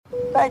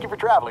Thank you for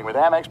traveling with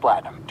Amex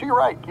Platinum. To your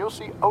right, you'll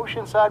see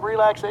oceanside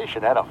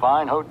relaxation at a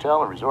fine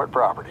hotel and resort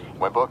property.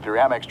 When booked through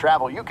Amex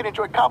Travel, you can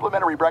enjoy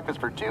complimentary breakfast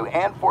for 2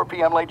 and 4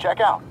 p.m. late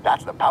checkout.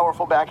 That's the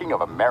powerful backing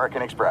of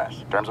American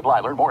Express. Terms apply.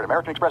 Learn more at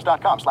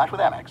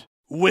americanexpress.com/withAmex.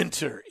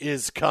 Winter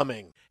is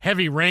coming.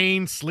 Heavy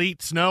rain,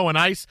 sleet, snow, and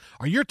ice.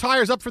 Are your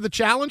tires up for the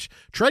challenge?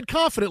 Tread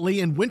confidently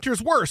in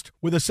winter's worst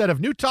with a set of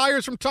new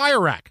tires from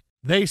Tire Rack.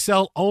 They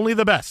sell only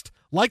the best,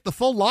 like the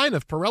full line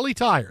of Pirelli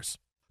tires.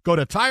 Go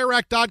to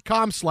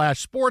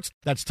TireRack.com/sports.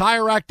 That's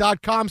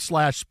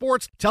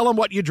TireRack.com/sports. Tell them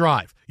what you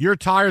drive. Your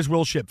tires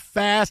will ship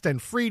fast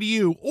and free to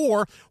you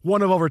or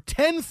one of over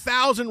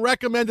 10,000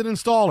 recommended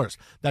installers.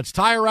 That's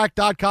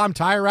TireRack.com,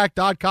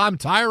 TireRack.com,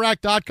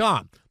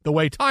 TireRack.com. The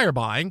way tire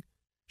buying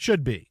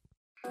should be.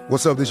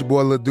 What's up, this your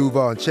boy Lil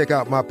Duval, and check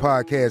out my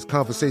podcast,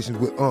 Conversations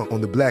with Unc,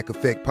 on the Black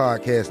Effect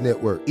Podcast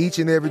Network. Each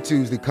and every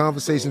Tuesday,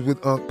 Conversations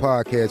with Unc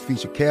podcast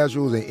feature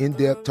casual and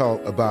in-depth talk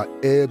about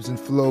ebbs and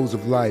flows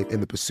of life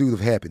and the pursuit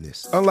of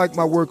happiness. Unlike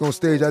my work on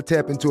stage, I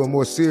tap into a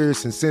more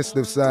serious and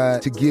sensitive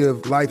side to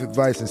give life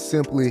advice and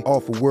simply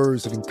offer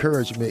words of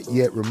encouragement,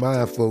 yet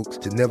remind folks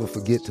to never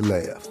forget to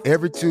laugh.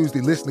 Every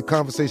Tuesday, listen to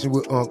Conversation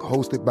with Unc,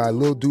 hosted by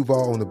Lil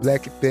Duval on the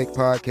Black Effect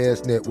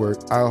Podcast Network,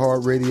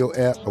 iHeartRadio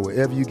app, or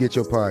wherever you get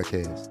your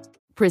podcasts.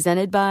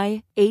 Presented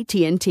by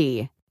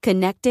AT&T.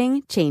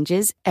 Connecting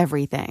changes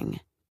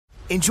everything.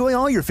 Enjoy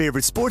all your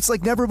favorite sports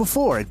like never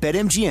before at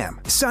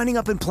BetMGM. Signing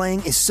up and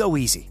playing is so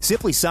easy.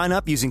 Simply sign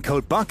up using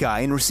code Buckeye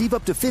and receive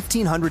up to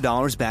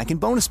 $1,500 back in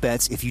bonus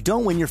bets if you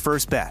don't win your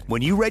first bet.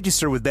 When you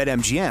register with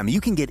BetMGM,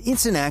 you can get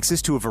instant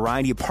access to a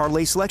variety of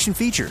parlay selection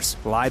features,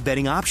 live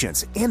betting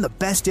options, and the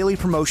best daily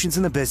promotions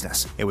in the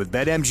business. And with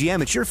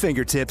BetMGM at your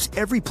fingertips,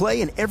 every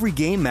play and every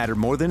game matter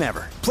more than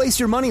ever. Place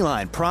your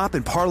moneyline, prop,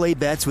 and parlay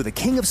bets with the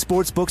king of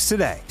sportsbooks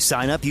today.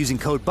 Sign up using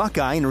code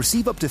Buckeye and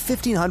receive up to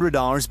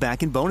 $1,500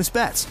 back in bonus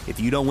bets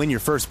if you don't win your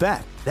first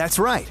bet. That's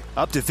right,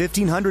 up to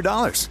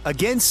 $1,500.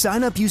 Again,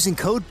 sign up using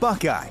code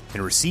Buckeye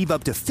and receive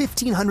up to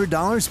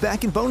 $1,500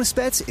 back in bonus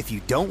bets if you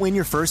don't win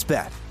your first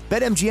bet.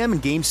 BetMGM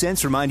and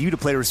GameSense remind you to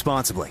play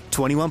responsibly.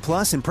 21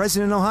 plus and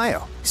present in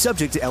Ohio.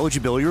 Subject to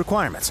eligibility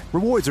requirements.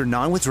 Rewards are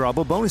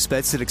non-withdrawable bonus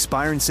bets that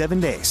expire in 7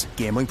 days.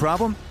 Gambling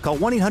problem? Call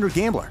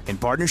 1-800-GAMBLER in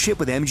partnership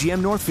with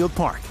MGM Northfield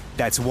Park.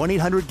 That's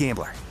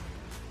 1-800-GAMBLER.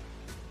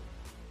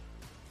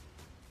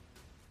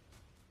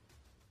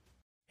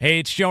 Hey,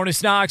 it's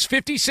Jonas Knox.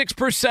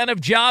 56% of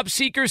job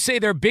seekers say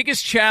their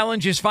biggest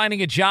challenge is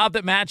finding a job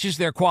that matches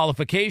their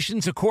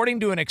qualifications, according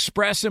to an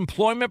Express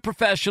Employment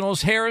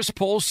Professionals Harris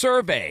Poll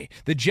survey.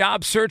 The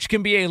job search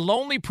can be a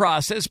lonely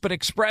process, but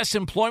Express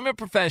Employment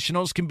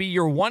Professionals can be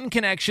your one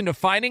connection to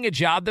finding a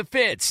job that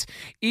fits.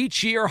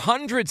 Each year,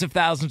 hundreds of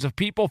thousands of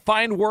people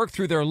find work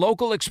through their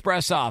local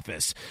Express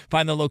office.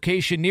 Find the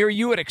location near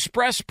you at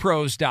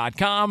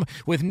expresspros.com.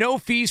 With no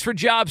fees for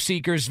job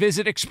seekers,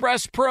 visit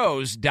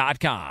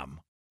expresspros.com.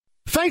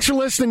 Thanks for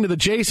listening to the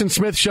Jason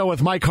Smith Show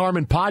with Mike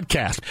Harmon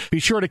podcast. Be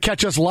sure to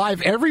catch us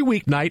live every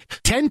weeknight,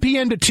 10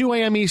 p.m. to 2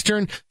 a.m.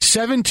 Eastern,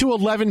 7 to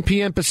 11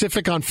 p.m.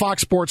 Pacific on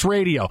Fox Sports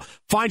Radio.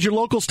 Find your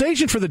local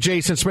station for the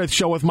Jason Smith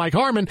Show with Mike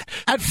Harmon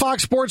at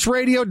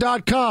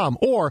foxsportsradio.com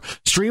or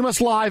stream us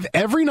live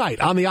every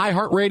night on the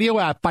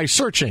iHeartRadio app by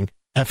searching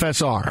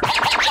FSR. Now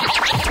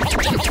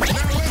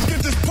let's get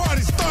this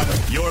party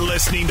started. You're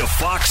listening to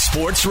Fox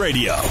Sports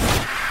Radio.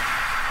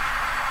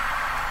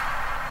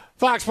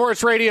 Fox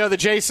Sports Radio, the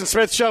Jason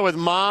Smith Show with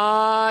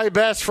my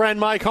best friend,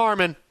 Mike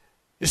Harmon.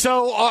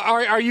 So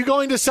are you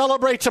going to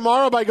celebrate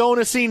tomorrow by going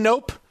to see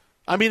Nope?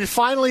 I mean, it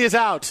finally is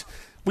out.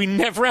 We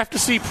never have to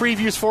see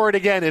previews for it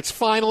again. It's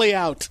finally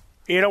out.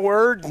 In a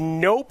word,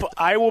 nope.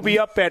 I will be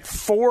up at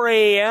 4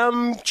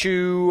 a.m.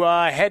 to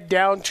head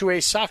down to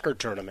a soccer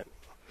tournament.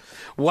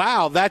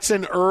 Wow, that's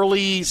an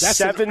early...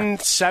 7:30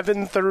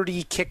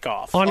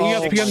 kickoff. On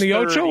ESPN The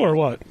Ocho or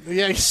what?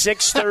 Yeah,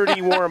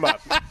 6:30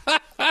 warm-up.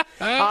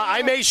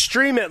 I may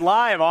stream it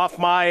live off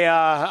my...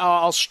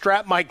 I'll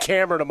strap my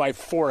camera to my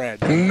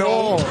forehead.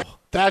 No.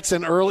 That's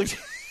an early...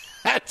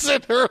 That's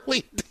an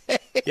early day.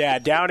 Yeah,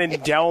 down in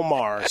Del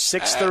Mar.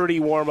 6:30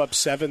 warm-up,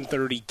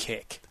 7:30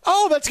 kick.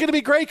 Oh, that's going to be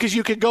great because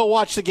you can go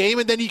watch the game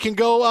and then you can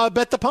go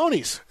bet the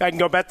ponies. I can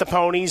go bet the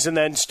ponies and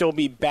then still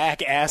be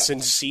back ass in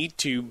seat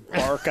to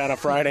bark on a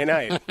Friday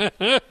night.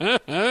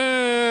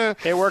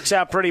 It works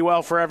out pretty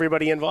well for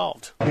everybody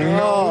involved.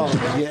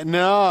 Oh, yeah,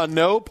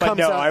 Nope. But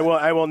no,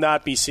 I will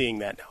not be seeing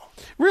that now.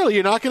 Really,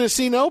 you're not going to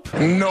see Nope?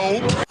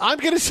 Nope. I'm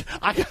going to.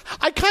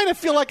 I kind of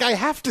feel like I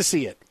have to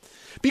see it.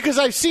 Because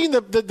I've seen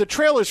the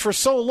trailers for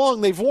so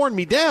long, they've worn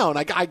me down.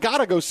 I got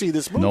to go see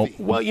this movie. Nope.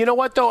 Well, you know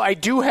what, though? I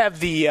do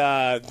have the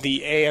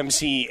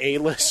AMC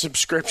A-List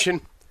subscription.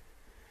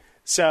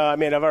 So, I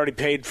mean, I've already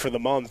paid for the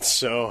month.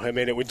 So, I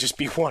mean, it would just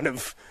be one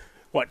of,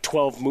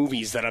 12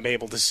 movies that I'm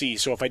able to see.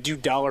 So if I do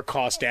dollar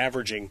cost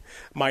averaging,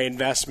 my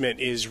investment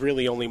is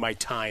really only my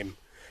time.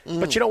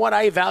 But you know what?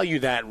 I value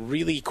that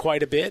really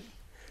quite a bit.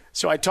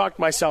 So I talked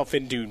myself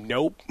into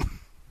Nope.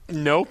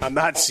 Nope. I'm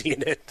not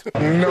seeing it.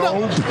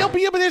 No.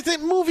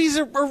 But movies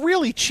are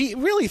really cheap.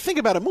 Really, think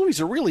about it.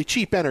 Movies are really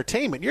cheap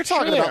entertainment. You're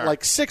talking about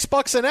like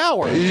 $6 an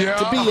hour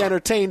to be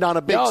entertained on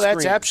a big screen. No,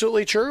 that's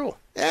absolutely true.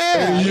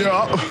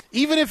 Yeah.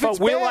 Even if it's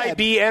will bad. I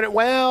be at it?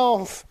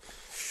 Well,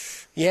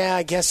 yeah,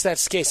 I guess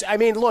that's the case. I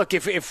mean, look,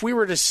 if we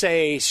were to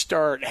say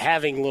start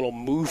having little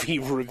movie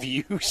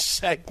review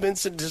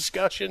segments and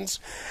discussions,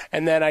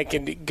 and then I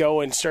can go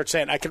and start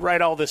saying, I could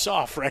write all this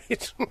off,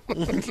 right?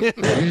 Every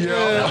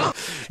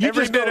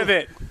bit of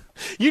it.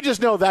 You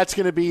just know that's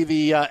going to be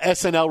the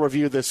SNL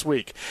review this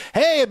week.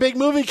 Hey, a big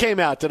movie came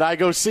out. Did I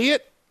go see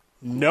it?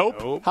 Nope.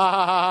 Ha,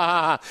 ha, ha,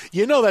 ha, ha.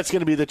 You know that's going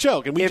to be the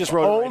joke, and we just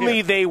wrote it right only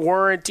here. they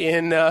weren't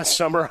in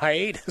summer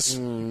hiatus.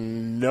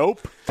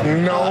 Nope.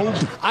 No.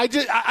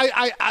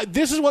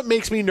 This is what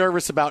makes me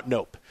nervous about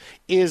Nope,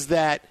 is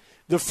that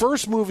the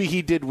first movie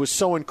he did was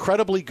so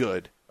incredibly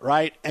good,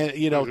 right? And,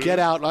 Get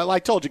Out, I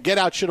told you, Get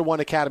Out should have won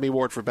Academy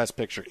Award for Best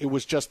Picture. It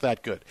was just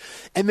that good.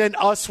 And then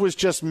Us was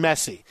just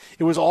messy.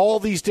 It was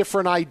all these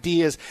different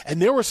ideas, and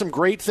there were some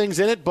great things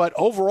in it, but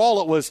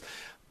overall it was...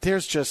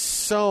 There's just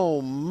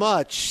so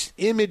much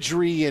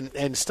imagery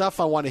and stuff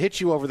I want to hit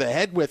you over the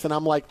head with. And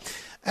I'm like,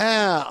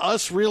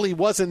 Us really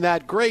wasn't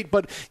that great.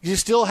 But you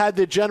still had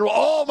the general,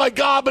 oh, my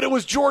God, but it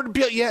was Jordan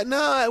Peele. Yeah,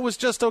 no, it was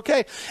just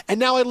okay. And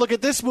now I look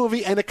at this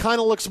movie, and it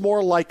kind of looks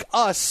more like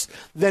Us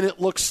than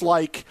it looks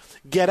like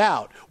Get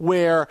Out,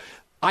 where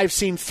I've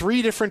seen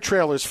 3 different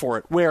trailers for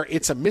it, where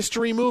it's a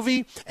mystery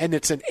movie, and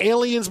it's an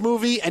aliens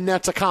movie, and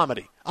that's a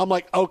comedy. I'm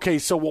like, okay,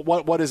 so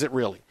what is it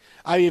really?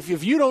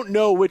 If you don't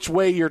know which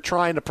way you're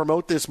trying to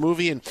promote this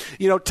movie, and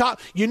you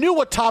knew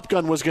what Top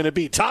Gun was going to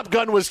be. Top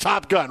Gun was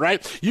Top Gun,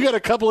 right? You got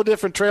a couple of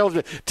different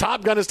trailers.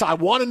 Top Gun is I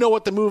want to know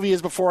what the movie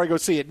is before I go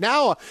see it.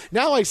 Now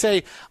I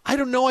say, I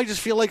don't know. I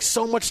just feel like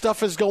so much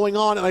stuff is going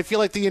on, and I feel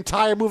like the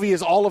entire movie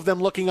is all of them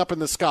looking up in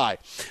the sky.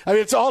 I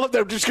mean, it's all of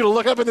them just going to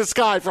look up in the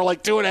sky for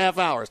like 2.5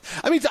 hours.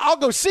 I mean, I'll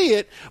go see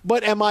it,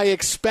 but am I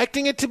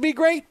expecting it to be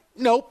great?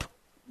 Nope.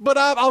 But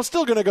I'm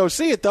still going to go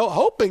see it, though,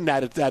 hoping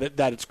that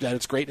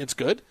it's great and it's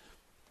good.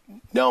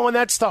 No, and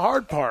that's the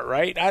hard part,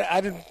 right? I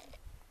didn't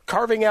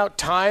carving out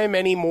time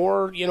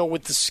anymore,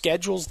 with the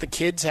schedules the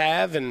kids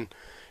have and,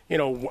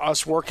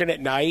 us working at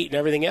night and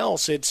everything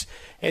else. It's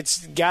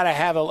got to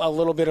have a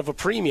little bit of a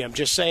premium.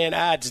 Just saying,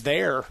 it's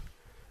there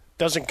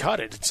doesn't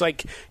cut it. It's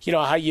like,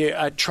 how you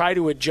try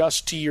to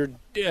adjust your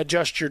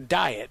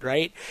diet,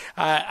 right?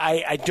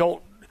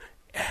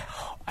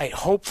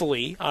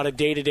 Hopefully, on a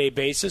day-to-day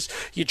basis,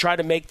 you try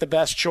to make the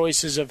best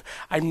choices of,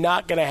 I'm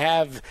not going to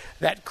have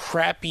that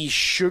crappy,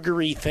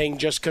 sugary thing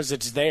just because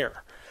it's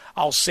there.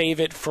 I'll save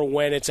it for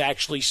when it's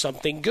actually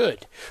something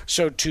good.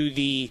 So to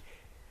the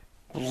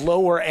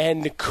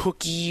lower-end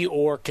cookie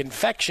or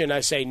confection,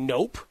 I say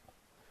nope.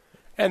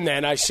 And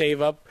then I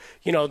save up,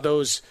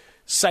 those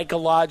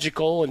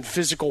psychological and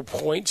physical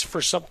points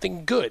for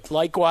something good.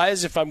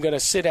 Likewise, if I'm going to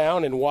sit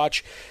down and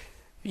watch,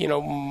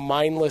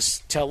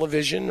 mindless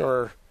television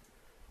or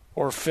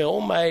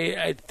film,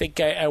 I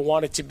think I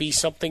want it to be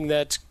something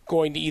that's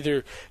going to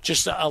either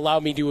just allow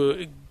me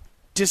to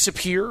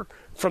disappear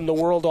from the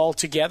world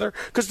altogether.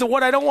 Because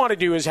what I don't want to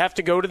do is have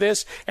to go to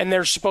this and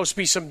there's supposed to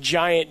be some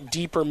giant,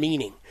 deeper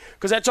meaning.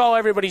 Because that's all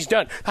everybody's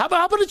done. How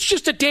about it's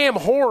just a damn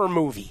horror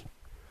movie?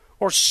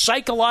 Or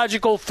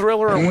psychological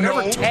thriller or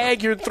whatever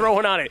tag you're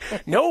throwing on it.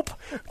 Nope.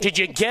 Did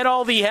you get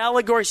all the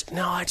allegories?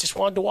 No, I just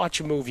wanted to watch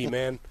a movie,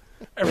 man.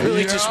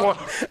 I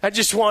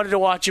just wanted to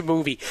watch a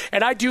movie.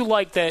 And I do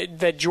like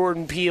that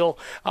Jordan Peele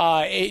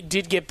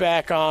did get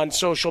back on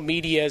social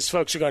media as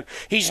folks are going,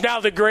 he's now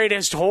the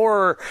greatest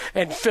horror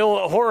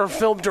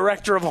film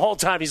director of all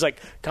time. He's like,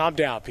 calm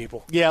down,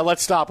 people. Yeah,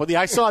 let's stop with you.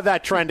 I saw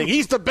that trending.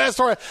 He's the best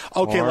horror.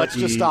 Okay, let's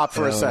just stop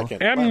for a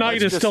second. M.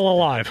 Night is still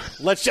alive.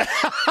 Let's just...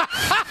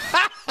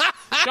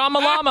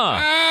 Shamalama.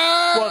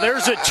 Well,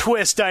 there's a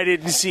twist I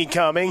didn't see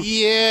coming.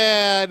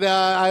 Yeah,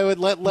 I would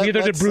let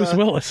Neither did Bruce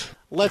Willis.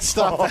 Let's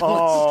stop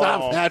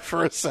that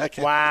for a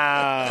second.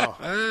 Wow.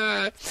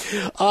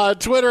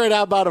 Twitter at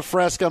How About a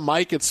Fresca,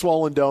 Mike at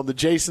Swollen Dome, the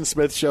Jason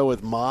Smith Show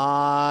with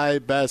my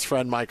best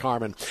friend, Mike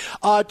Harmon.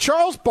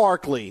 Charles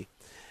Barkley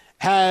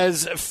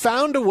has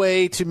found a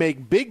way to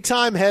make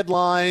big-time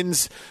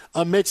headlines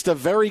amidst a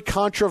very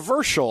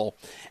controversial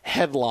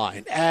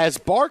headline, as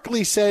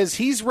Barkley says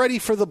he's ready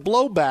for the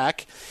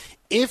blowback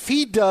if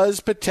he does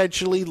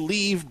potentially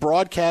leave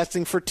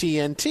broadcasting for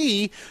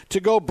TNT to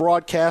go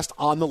broadcast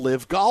on the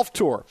Live Golf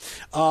Tour.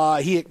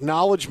 He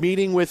acknowledged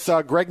meeting with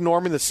Greg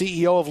Norman, the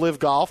CEO of Live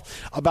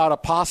Golf, about a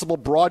possible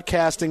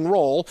broadcasting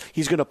role.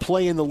 He's going to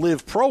play in the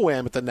Live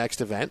Pro-Am at the next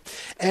event.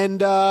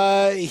 And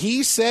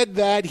he said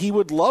that he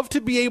would love to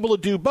be able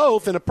to do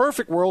both in a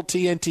perfect world,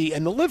 TNT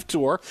and the Live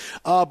Tour.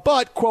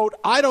 But, quote,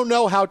 I don't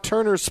know how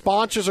Turner's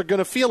sponsors are going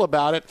to feel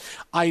about it.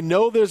 I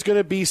know there's going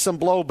to be some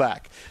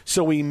blowback.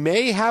 So we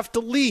may have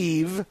to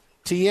leave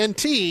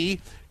TNT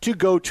to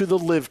go to the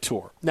Live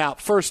Tour. Now,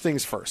 first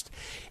things first.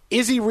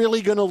 Is he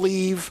really going to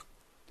leave?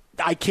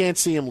 I can't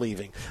see him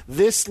leaving.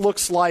 This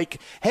looks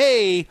like,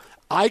 hey,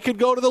 I could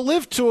go to the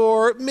Live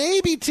Tour.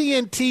 Maybe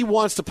TNT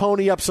wants to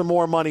pony up some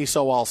more money,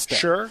 so I'll stay.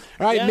 Sure.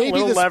 All right, yeah, maybe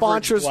the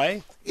sponsors.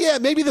 Play. Yeah,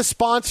 maybe the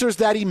sponsors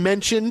that he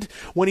mentioned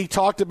when he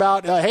talked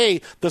about,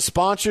 hey, the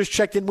sponsors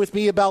checked in with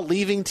me about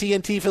leaving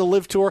TNT for the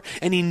Live Tour,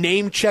 and he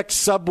name-checked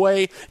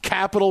Subway,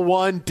 Capital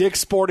One,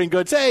 Dick's Sporting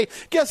Goods. Hey,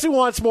 guess who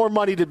wants more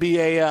money to be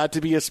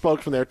a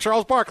spokesman there?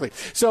 Charles Barkley.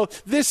 So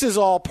this is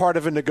all part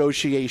of a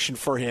negotiation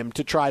for him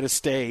to try to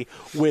stay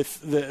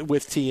with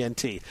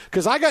TNT.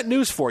 Because I got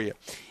news for you.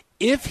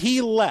 If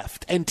he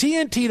left, and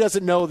TNT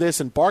doesn't know this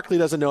and Barkley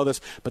doesn't know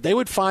this, but they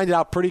would find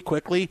out pretty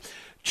quickly,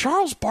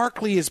 Charles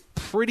Barkley is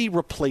pretty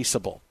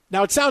replaceable.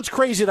 Now, it sounds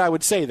crazy that I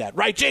would say that,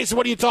 right, Jason?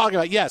 What are you talking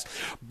about? Yes,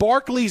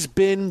 Barkley's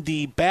been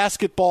the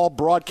basketball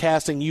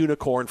broadcasting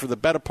unicorn for the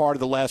better part of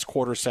the last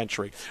quarter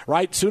century,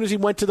 right? As soon as he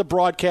went to the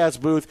broadcast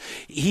booth,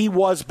 he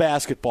was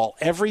basketball.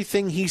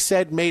 Everything he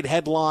said made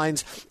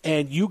headlines,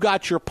 and you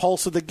got your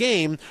pulse of the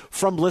game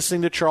from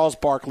listening to Charles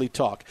Barkley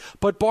talk.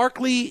 But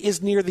Barkley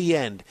is near the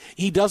end.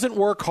 He doesn't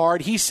work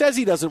hard. He says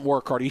he doesn't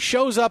work hard. He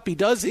shows up. He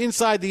does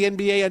inside the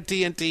NBA on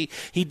TNT.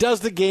 He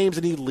does the games,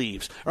 and he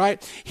leaves,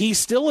 right? He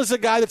still is a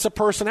guy that's a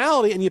personality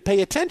and you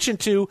pay attention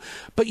to,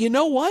 but you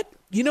know what?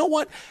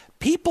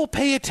 People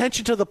pay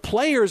attention to the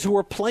players who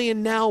are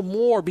playing now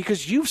more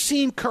because you've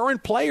seen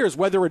current players,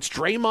 whether it's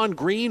Draymond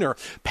Green or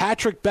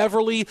Patrick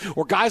Beverley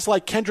or guys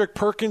like Kendrick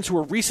Perkins who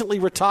are recently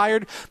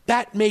retired,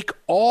 that make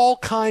all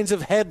kinds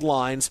of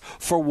headlines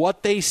for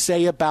what they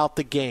say about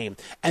the game.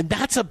 And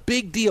that's a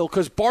big deal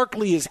because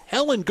Barkley is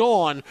hell and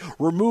gone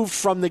removed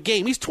from the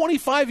game. He's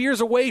 25 years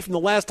away from the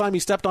last time he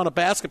stepped on a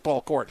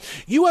basketball court.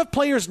 You have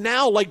players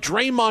now like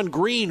Draymond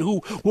Green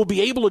who will be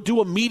able to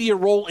do a media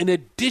role in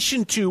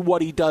addition to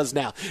what he does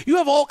now. You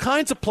have all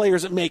kinds of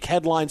players that make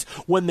headlines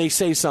when they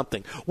say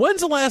something.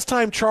 When's the last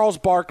time Charles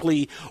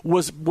Barkley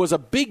was a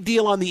big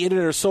deal on the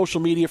internet or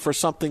social media for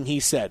something he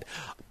said?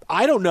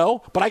 I don't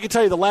know, but I can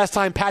tell you the last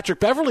time Patrick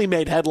Beverley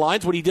made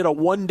headlines when he did a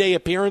one-day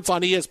appearance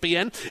on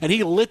ESPN and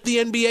he lit the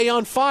NBA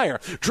on fire.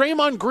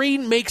 Draymond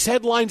Green makes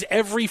headlines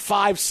every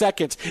 5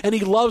 seconds, and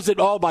he loves it.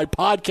 Oh, my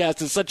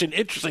podcast is such an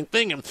interesting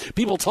thing, and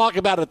people talk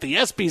about it at the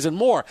ESPYs and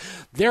more.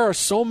 There are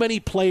so many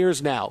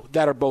players now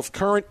that are both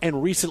current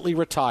and recently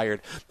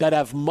retired that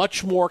have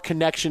much more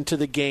connection to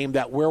the game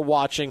that we're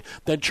watching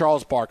than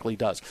Charles Barkley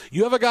does.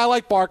 You have a guy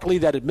like Barkley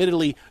that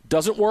admittedly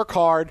doesn't work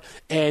hard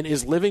and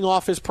is living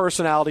off his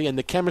personality and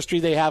the chemistry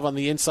they have on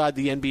the inside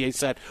the NBA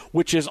set,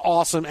 which is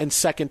awesome and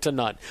second to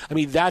none. I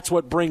mean, that's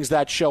what brings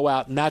that show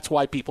out, and that's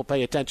why people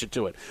pay attention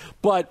to it.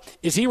 But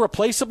is he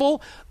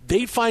replaceable?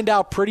 They'd find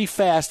out pretty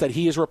fast that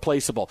he is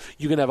replaceable.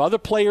 You can have other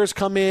players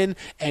come in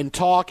and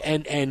talk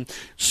and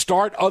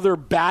start other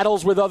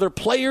battles with other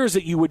players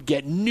that you would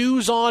get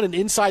news on, and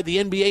inside the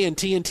NBA and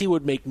TNT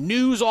would make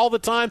news all the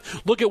time.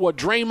 Look at what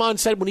Draymond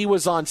said when he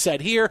was on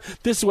set here.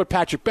 This is what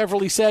Patrick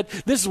Beverley said.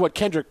 This is what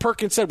Kendrick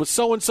Perkins said with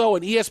so-and-so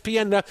and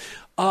ESPN.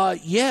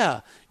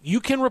 Yeah,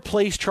 you can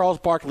replace Charles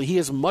Barkley. He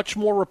is much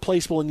more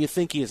replaceable than you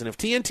think he is. And if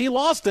TNT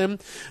lost him,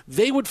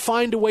 they would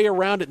find a way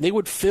around it, and they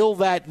would fill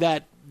that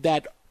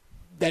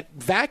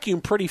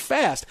vacuum pretty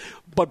fast.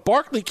 But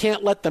Barkley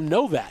can't let them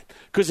know that.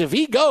 Because if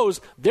he goes,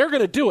 they're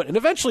going to do it. And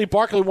eventually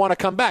Barkley will want to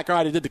come back. All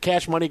right, I did the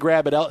cash money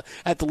grab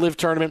at the Live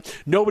tournament.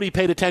 Nobody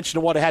paid attention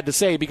to what I had to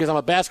say because I'm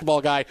a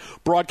basketball guy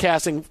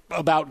broadcasting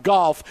about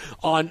golf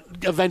on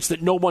events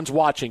that no one's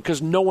watching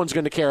because no one's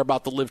going to care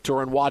about the Live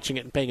Tour and watching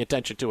it and paying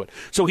attention to it.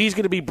 So he's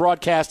going to be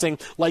broadcasting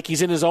like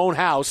he's in his own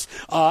house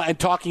and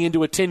talking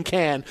into a tin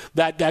can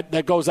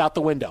that goes out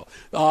the window.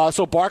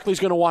 So Barkley's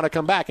going to want to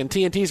come back. And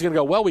TNT's going to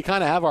go, well, we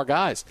kind of have our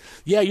guys.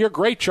 Yeah, you're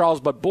great, Charles,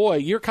 but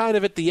boy, you're kind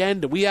of at the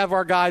end and we have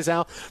our guys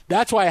out.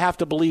 That's why I have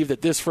to believe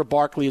that this for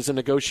Barkley is a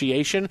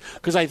negotiation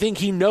because I think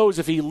he knows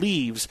if he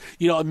leaves,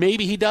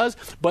 maybe he does,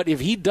 but if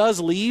he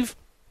does leave,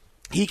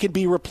 he can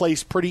be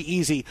replaced pretty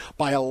easy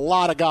by a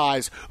lot of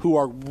guys who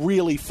are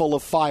really full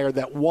of fire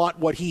that want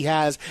what he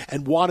has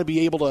and want to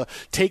be able to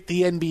take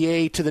the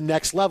NBA to the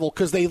next level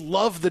because they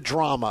love the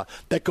drama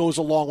that goes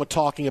along with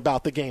talking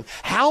about the game.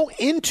 How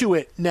into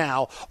it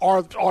now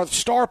are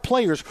star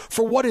players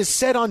for what is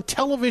said on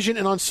television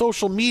and on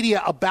social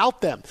media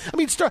about them? I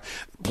mean,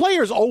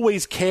 players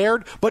always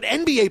cared, but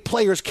NBA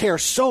players care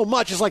so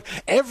much. It's like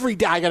every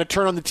day I got to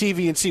turn on the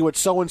TV and see what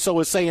so-and-so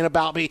is saying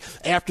about me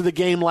after the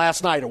game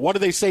last night, or what do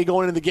they say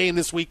going into the game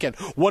this weekend?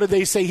 What did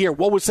they say here?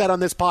 What was said on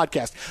this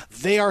podcast?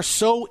 They are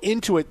so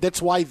into it. That's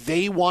why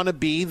they want to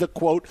be the,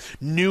 quote,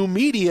 new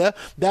media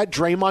that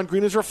Draymond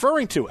Green is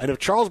referring to. And if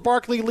Charles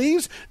Barkley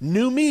leaves,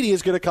 new media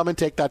is going to come and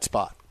take that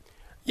spot.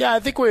 Yeah, I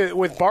think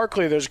with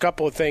Barkley, there's a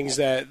couple of things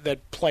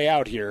that play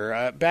out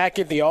here. Back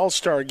at the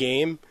All-Star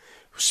game,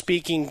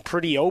 speaking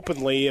pretty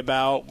openly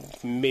about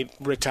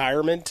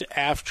retirement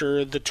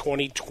after the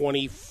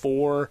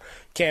 2024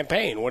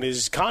 campaign when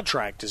his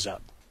contract is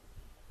up.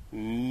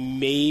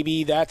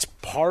 Maybe that's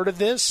part of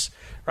this,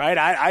 right?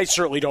 I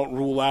certainly don't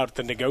rule out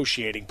the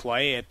negotiating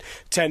play at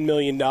 $10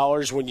 million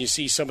when you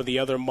see some of the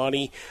other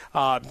money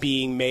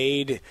being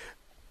made,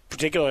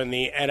 particularly in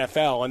the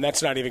NFL, and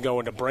that's not even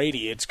going to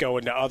Brady. It's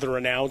going to other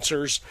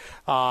announcers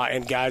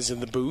and guys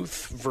in the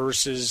booth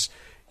versus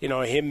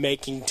him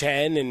making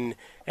 10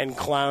 and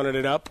clowning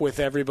it up with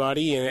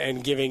everybody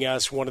and giving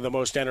us one of the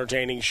most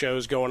entertaining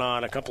shows going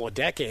on a couple of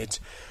decades.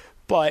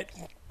 But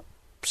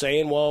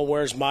saying, well,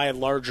 where's my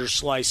larger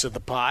slice of the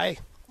pie?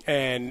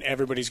 And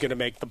everybody's going to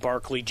make the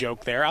Barkley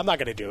joke there. I'm not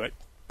going to do it,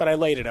 but I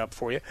laid it up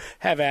for you.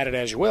 Have at it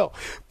as you will.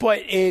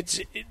 But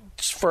it's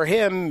for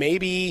him,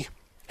 maybe,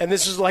 and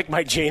this is like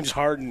my James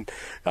Harden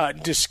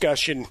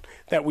discussion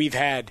that we've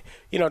had,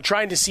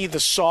 trying to see the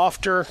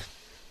softer,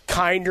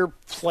 kinder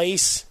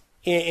place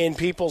in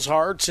people's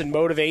hearts and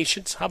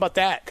motivations. How about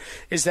that?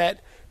 Is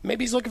that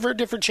maybe he's looking for a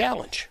different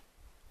challenge.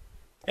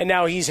 And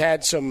now he's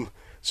had some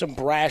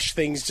brash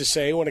things to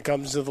say when it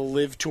comes to the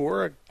Live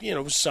Tour.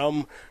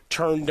 Some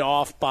turned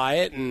off by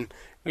it, and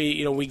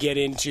we get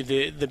into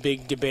the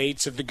big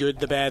debates of the good,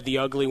 the bad, the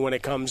ugly when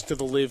it comes to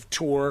the Live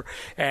Tour.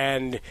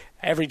 And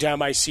every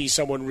time I see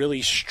someone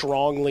really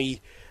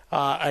strongly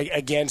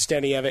against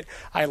any of it,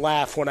 I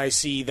laugh when I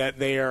see that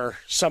they are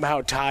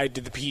somehow tied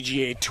to the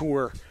PGA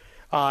Tour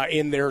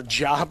in their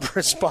job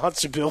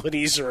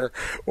responsibilities or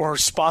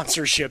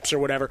sponsorships or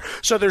whatever.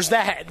 So there's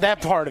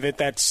that part of it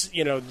that's,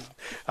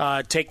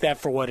 take that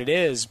for what it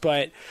is.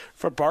 But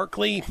for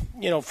Barkley,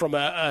 from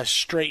a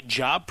straight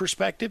job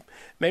perspective,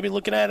 maybe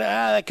looking at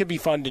that could be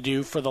fun to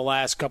do for the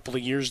last couple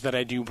of years that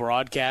I do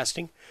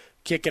broadcasting.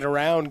 Kick it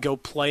around, go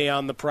play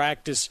on the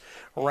practice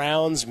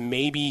rounds,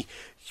 maybe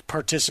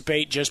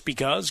participate just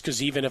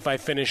because even if I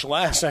finish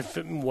last,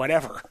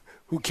 whatever.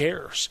 Who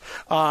cares?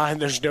 And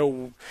there's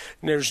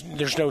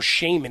no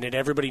shame in it.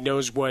 Everybody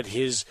knows what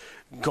his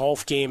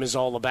golf game is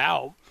all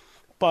about.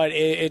 But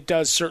it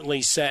does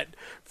certainly set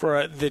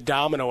for the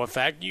domino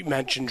effect. You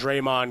mentioned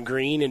Draymond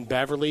Green and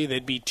Beverly.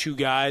 They'd be two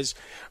guys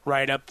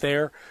right up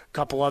there. A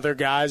couple other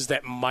guys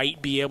that might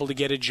be able to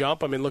get a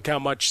jump. I mean, look how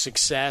much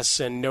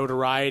success and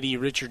notoriety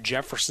Richard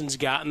Jefferson's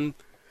gotten.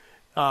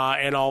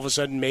 And all of a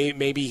sudden,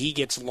 maybe he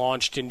gets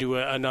launched into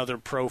another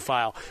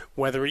profile,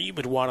 whether he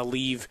would want to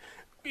leave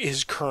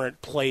his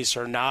current place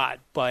or not.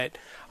 But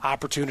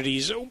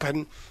opportunities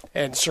open,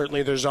 and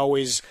certainly there's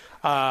always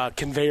a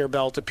conveyor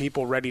belt of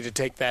people ready to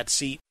take that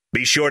seat.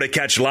 Be sure to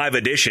catch live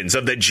editions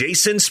of The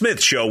Jason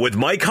Smith Show with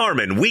Mike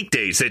Harmon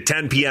weekdays at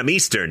 10 p.m.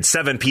 Eastern,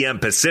 7 p.m.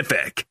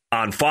 Pacific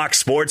on Fox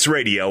Sports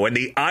Radio and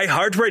the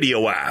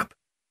iHeartRadio app.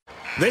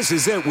 This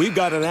is it. We've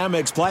got an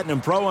Amex Platinum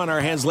Pro on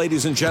our hands,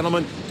 ladies and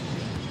gentlemen.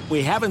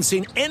 We haven't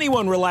seen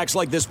anyone relax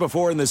like this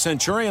before in the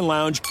Centurion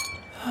Lounge.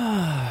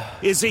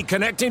 Is he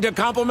connecting to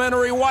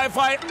complimentary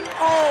Wi-Fi?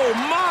 Oh,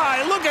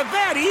 my! Look at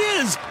that! He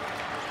is!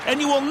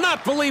 And you will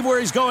not believe where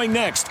he's going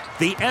next.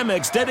 The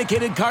Amex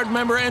dedicated card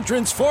member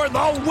entrance for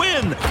the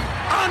win!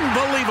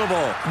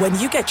 Unbelievable! When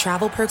you get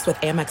travel perks with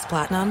Amex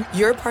Platinum,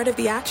 you're part of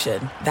the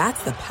action.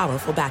 That's the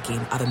powerful backing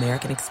of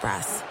American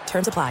Express.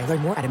 Terms apply.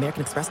 Learn more at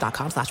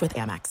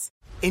americanexpress.com/withAmex.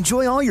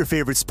 Enjoy all your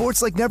favorite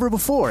sports like never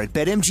before at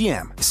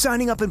BetMGM.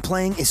 Signing up and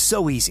playing is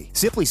so easy.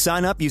 Simply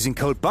sign up using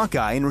code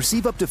Buckeye and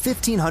receive up to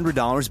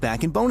 $1,500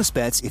 back in bonus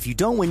bets if you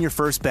don't win your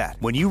first bet.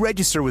 When you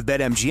register with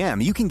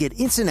BetMGM, you can get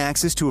instant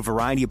access to a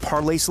variety of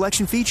parlay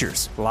selection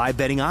features, live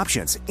betting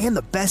options, and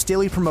the best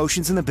daily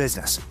promotions in the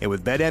business. And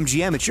with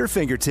BetMGM at your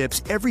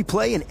fingertips, every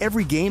play and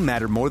every game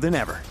matter more than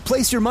ever.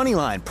 Place your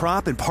moneyline,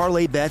 prop, and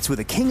parlay bets with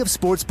the king of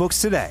sportsbooks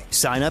today.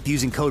 Sign up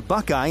using code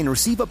Buckeye and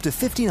receive up to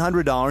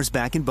 $1,500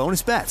 back in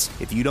bonus bets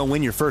if you don't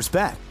win your first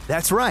bet.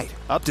 That's right,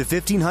 up to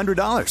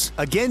 $1,500.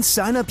 Again,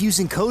 sign up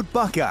using code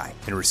Buckeye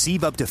and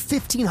receive up to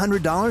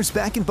 $1,500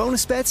 back in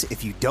bonus bets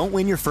if you don't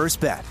win your first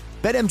bet.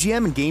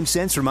 BetMGM and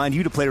GameSense remind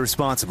you to play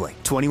responsibly.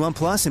 21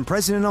 plus and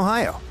present in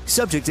Ohio.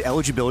 Subject to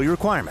eligibility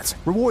requirements.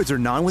 Rewards are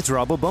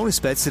non-withdrawable bonus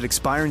bets that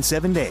expire in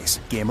 7 days.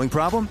 Gambling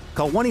problem?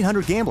 Call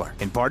 1-800-GAMBLER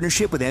in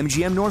partnership with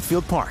MGM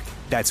Northfield Park.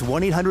 That's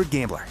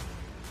 1-800-GAMBLER.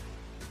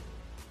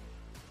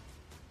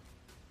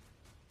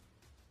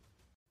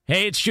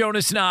 Hey, it's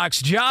Jonas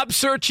Knox. Job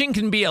searching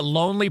can be a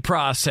lonely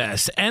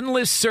process.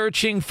 Endless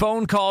searching,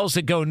 phone calls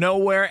that go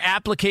nowhere,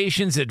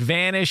 applications that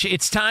vanish.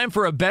 It's time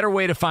for a better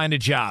way to find a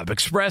job.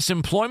 Express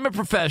Employment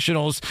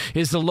Professionals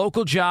is the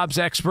local jobs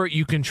expert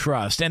you can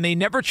trust, and they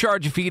never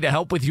charge a fee to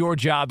help with your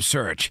job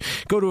search.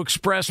 Go to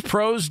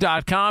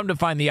expresspros.com to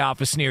find the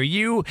office near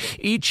you.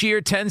 Each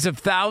year, tens of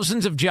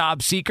thousands of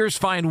job seekers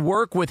find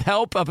work with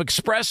help of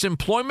Express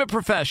Employment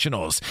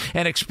Professionals,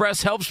 and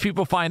Express helps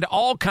people find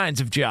all kinds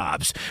of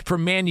jobs,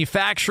 from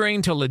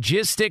manufacturing to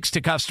logistics to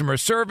customer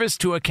service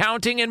to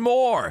accounting and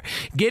more.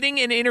 Getting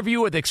an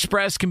interview with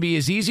Express can be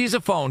as easy as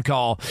a phone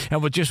call,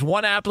 and with just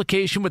one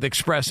application with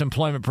Express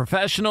Employment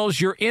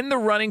Professionals, you're in the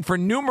running for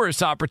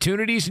numerous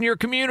opportunities in your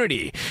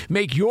community.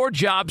 Make your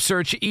job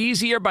search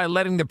easier by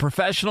letting the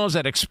professionals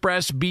at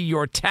Express be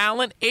your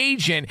talent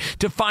agent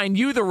to find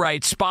you the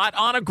right spot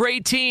on a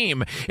great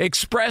team.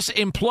 Express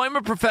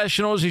Employment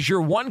Professionals is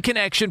your one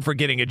connection for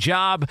getting a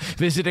job.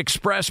 Visit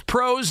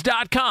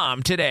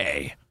expresspros.com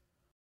today.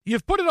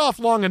 You've put it off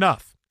long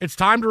enough. It's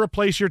time to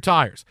replace your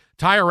tires.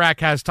 Tire Rack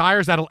has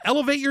tires that'll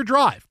elevate your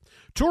drive.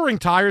 Touring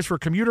tires for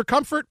commuter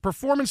comfort,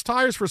 performance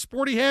tires for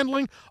sporty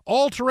handling,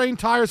 all-terrain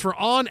tires for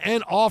on-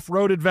 and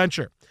off-road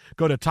adventure.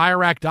 Go to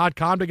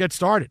TireRack.com to get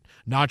started.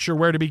 Not sure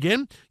where to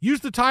begin?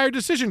 Use the Tire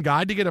Decision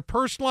Guide to get a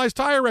personalized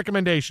tire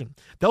recommendation.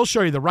 They'll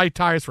show you the right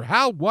tires for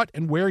how, what,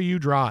 and where you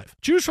drive.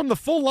 Choose from the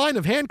full line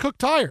of hand-cooked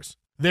tires.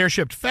 They're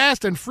shipped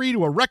fast and free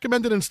to a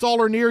recommended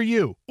installer near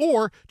you.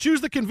 Or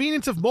choose the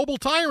convenience of mobile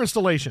tire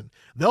installation.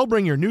 They'll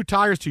bring your new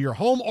tires to your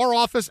home or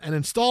office and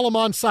install them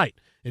on site.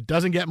 It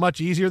doesn't get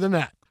much easier than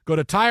that. Go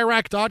to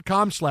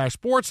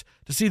TireRack.com/sports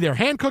to see their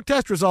hand-cooked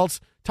test results,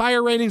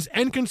 tire ratings,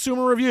 and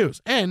consumer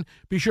reviews. And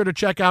be sure to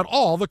check out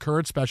all the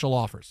current special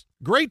offers.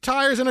 Great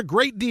tires and a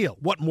great deal.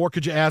 What more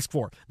could you ask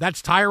for?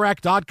 That's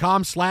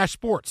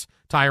TireRack.com/sports.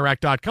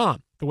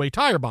 TireRack.com, the way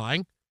tire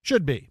buying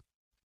should be.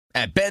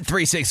 At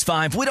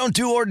Bet365, we don't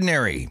do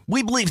ordinary.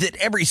 We believe that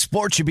every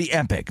sport should be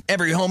epic.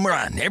 Every home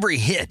run, every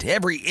hit,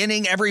 every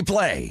inning, every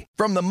play.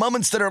 From the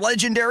moments that are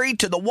legendary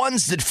to the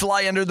ones that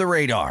fly under the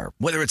radar.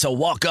 Whether it's a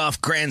walk-off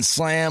grand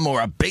slam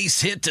or a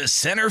base hit to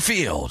center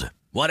field.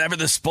 Whatever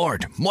the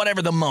sport,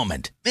 whatever the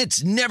moment.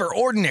 It's never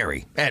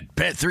ordinary at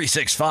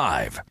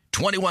Bet365.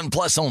 21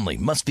 plus only.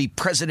 Must be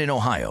present in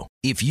Ohio.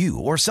 If you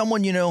or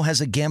someone you know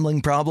has a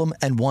gambling problem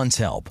and wants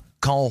help,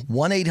 call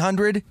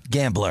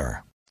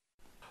 1-800-GAMBLER.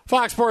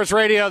 Fox Sports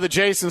Radio, the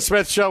Jason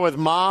Smith Show with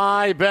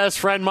my best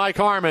friend Mike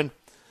Harmon.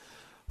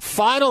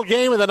 Final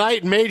game of the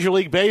night in Major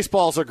League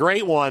Baseball is a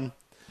great one.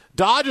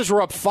 Dodgers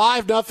were up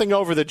 5-0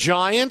 over the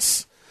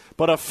Giants,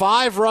 but a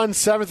 5-run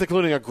seventh,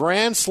 including a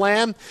grand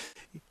slam,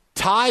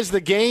 ties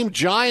the game.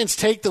 Giants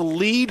take the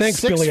lead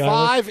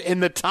 6-5 in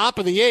the top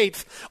of the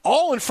eighth,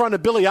 all in front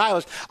of Billie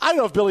Eilish. I don't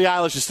know if Billie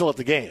Eilish is still at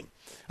the game.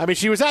 I mean,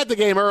 she was at the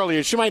game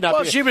earlier. She might not be.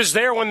 Well, she was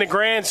there when the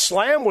grand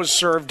slam was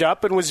served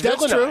up and was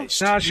villainized.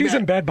 True. No, she's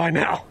in bed by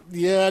now.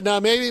 Yeah, no,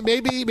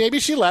 maybe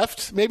she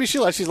left. Maybe she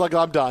left. She's like,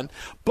 I'm done.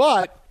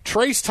 But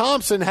Trace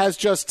Thompson has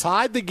just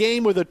tied the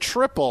game with a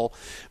triple,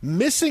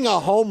 missing a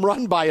home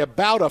run by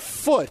about a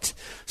foot.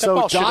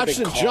 So Dodgers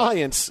and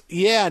Giants,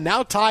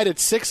 now tied at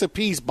 6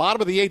 apiece,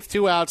 bottom of the eighth,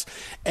 2 outs,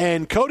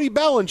 and Cody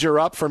Bellinger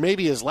up for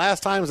maybe his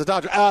last time as a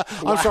Dodger.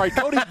 I'm sorry,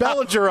 Cody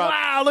Bellinger up.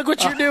 Wow, look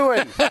what you're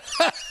doing.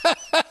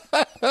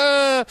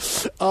 To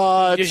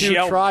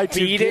try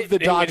to give the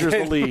Dodgers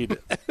the lead.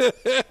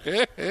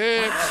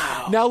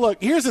 Wow. Now,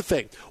 look, here's the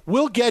thing.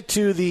 We'll get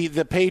to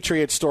the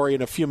Patriots story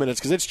in a few minutes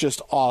because it's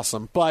just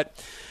awesome.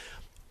 But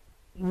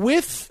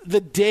with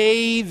the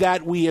day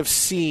that we have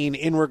seen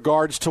in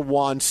regards to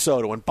Juan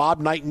Soto, and Bob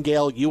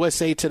Nightingale,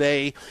 USA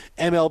Today,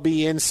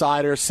 MLB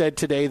Insider, said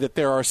today that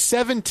there are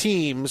 7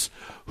 teams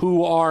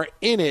who are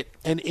in it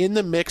and in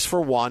the mix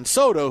for Juan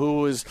Soto,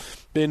 who has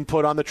been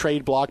put on the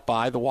trade block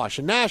by the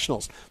Washington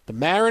Nationals. The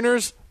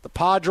Mariners, the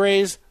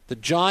Padres, the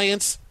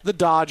Giants, the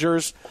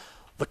Dodgers,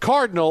 the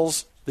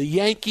Cardinals, the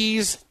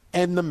Yankees,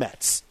 and the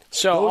Mets.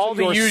 So those all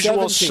the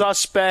usual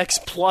suspects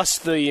plus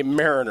the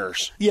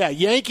Mariners. Yeah,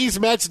 Yankees,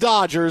 Mets,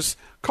 Dodgers,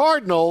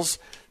 Cardinals,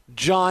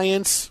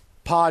 Giants,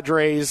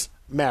 Padres,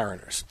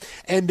 Mariners.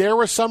 And there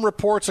were some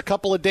reports a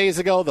couple of days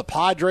ago the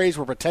Padres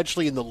were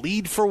potentially in the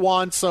lead for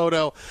Juan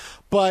Soto.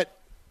 But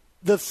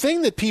the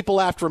thing that people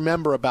have to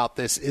remember about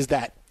this is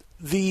that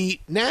the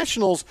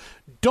Nationals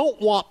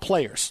don't want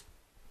players.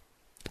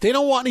 They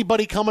don't want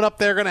anybody coming up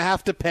they're going to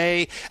have to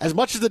pay. As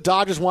much as the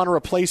Dodgers want to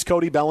replace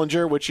Cody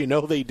Bellinger, which you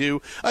know they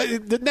do,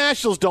 the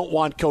Nationals don't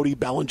want Cody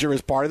Bellinger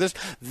as part of this.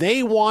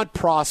 They want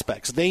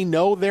prospects. They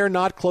know they're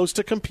not close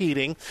to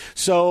competing,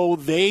 so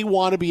they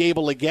want to be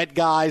able to get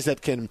guys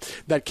that can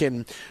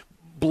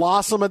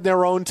blossom at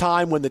their own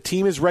time. When the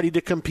team is ready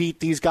to compete,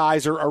 these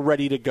guys are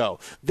ready to go.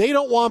 They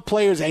don't want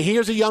players, hey,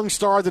 here's a young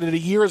star that in a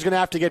year is going to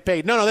have to get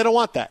paid. No, they don't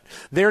want that.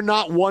 They're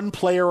not one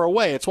player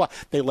away. It's why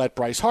they let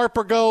Bryce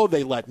Harper go.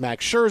 They let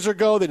Max Scherzer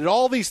go. They did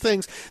all these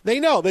things. They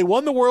know. They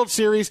won the World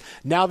Series.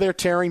 Now they're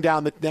tearing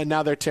down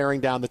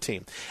the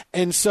team.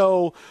 And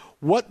so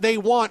what they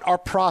want are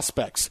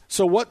prospects.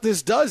 So what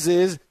this does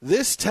is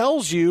this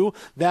tells you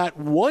that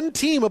one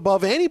team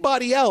above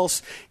anybody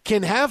else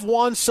can have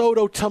Juan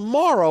Soto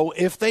tomorrow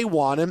if they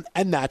want him,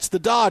 and that's the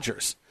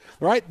Dodgers.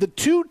 Right? The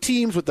 2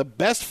 teams with the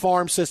best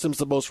farm systems,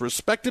 the most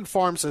respected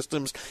farm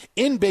systems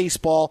in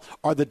baseball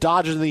are the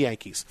Dodgers and the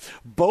Yankees.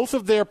 Both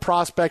of their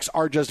prospects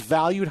are just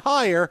valued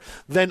higher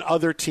than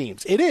other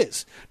teams. It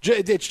is.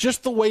 It's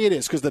just the way it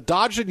is because the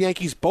Dodgers and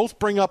Yankees both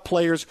bring up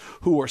players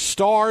who are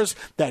stars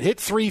that hit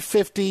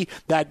 350,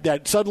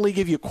 that suddenly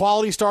give you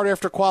quality start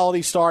after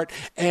quality start,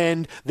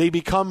 and they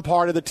become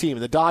part of the team.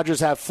 The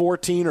Dodgers have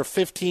 14 or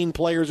 15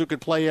 players who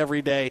could play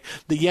every day.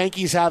 The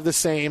Yankees have the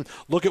same.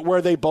 Look at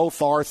where they both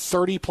are,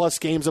 30-plus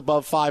games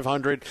above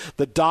 500.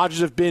 The Dodgers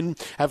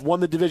have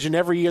won the division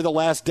every year the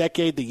last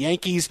decade. The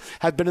Yankees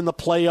have been in the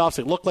playoffs.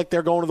 They look like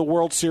they're going to the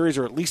World Series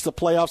or at least the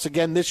playoffs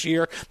again this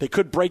year. They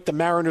could break the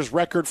Mariners'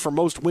 record for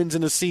most wins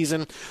in a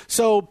season.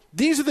 So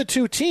these are the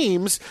 2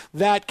 teams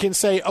that can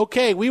say,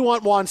 okay, we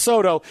want Juan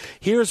Soto.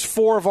 Here's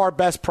 4 of our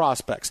best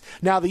prospects.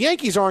 Now, the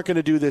Yankees aren't going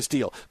to do this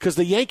deal because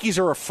the Yankees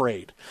are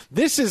afraid.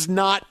 This is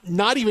not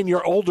even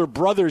your older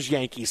brother's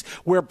Yankees,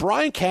 where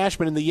Brian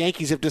Cashman and the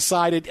Yankees have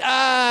decided,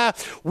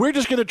 we're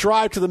just going to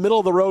drive to the middle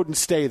of the road and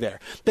stay there.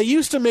 They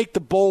used to make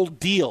the bold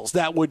deals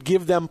that would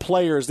give them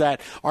players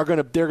that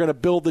they're going to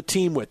build the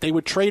team with. They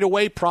would trade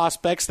away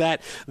prospects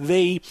that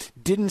they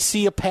didn't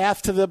see a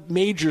path to the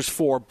majors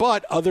for,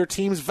 but other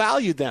teams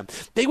valued them.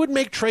 They would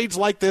make trades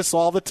like this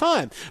all the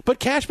time. But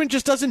Cashman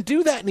just doesn't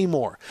do that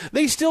anymore.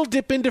 They still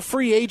dip into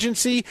free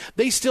agency.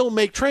 They still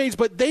make trades,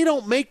 but they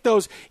don't make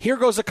those, here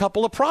goes a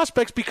couple of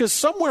prospects, because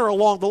somewhere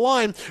along the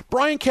line,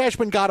 Brian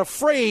Cashman got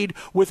afraid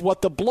with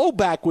what the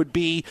blowback would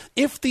be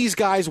if these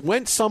guys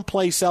went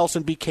someplace else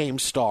and became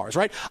stars,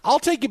 right? I'll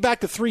take you back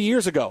to 3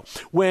 years ago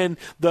when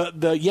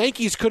the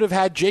Yankees could have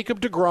had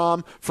Jacob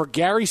deGrom for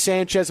Gary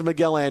Sanchez and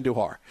Miguel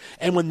Andujar.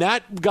 And when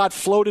that got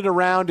floated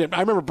around, and I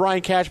remember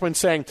Brian Cashman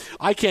saying,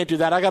 I can't do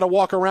that. I got to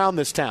walk around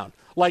this town.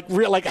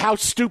 Like how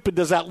stupid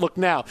does that look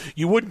now?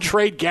 You wouldn't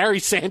trade Gary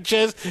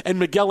Sanchez and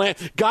Miguel,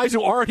 guys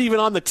who aren't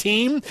even on the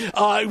team,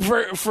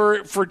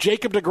 for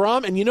Jacob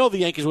deGrom, and the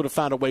Yankees would have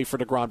found a way for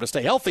deGrom to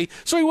stay healthy,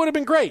 so he would have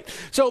been great.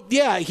 So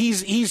yeah,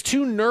 he's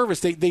too nervous.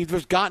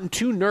 They've gotten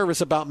too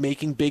nervous about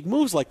making big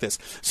moves like this.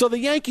 So the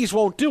Yankees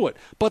won't do it,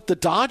 but the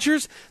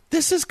Dodgers,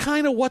 this is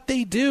kind of what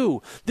they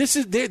do.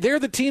 They're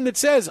the team that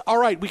says, all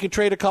right, we can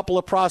trade a couple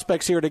of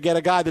prospects here to get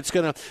a guy that's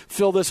going to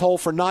fill this hole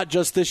for not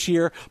just this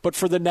year, but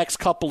for the next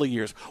couple of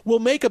years. We'll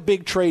make a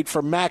big trade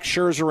for Max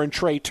Scherzer and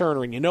Trey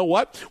Turner. And you know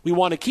what? We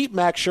want to keep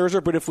Max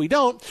Scherzer, but if we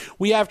don't,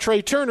 we have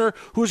Trey Turner,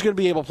 who's going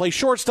to be able to play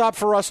shortstop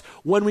for us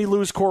when we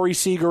lose Corey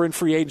Seager in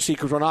free agency,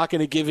 because we're not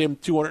going to give him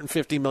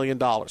 $250 million.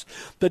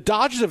 The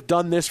Dodgers have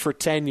done this for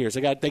 10 years.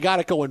 They got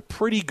it going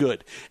pretty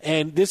good.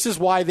 And this is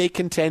why they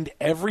contend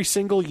every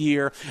single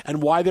year,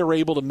 and why they're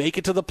able to make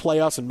it to the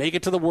playoffs and make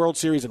it to the World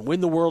Series and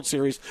win the World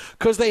Series,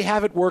 because they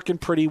have it working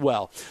pretty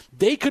well.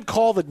 They could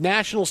call the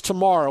Nationals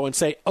tomorrow and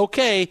say,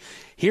 okay,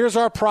 here's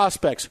our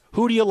prospects.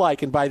 Who do you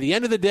like? And by the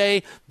end of the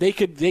day, they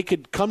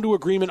could come to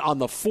agreement on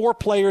the 4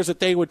 players that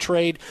they would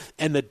trade,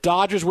 and the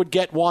Dodgers would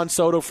get Juan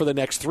Soto for the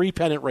next 3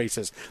 pennant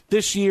races.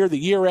 This year, the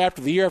year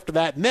after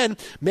that, and then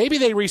maybe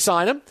they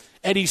re-sign him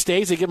and he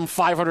stays. They give him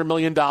 $500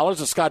 million,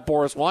 as Scott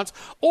Boras wants,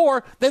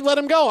 or they let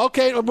him go.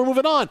 Okay, we're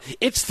moving on.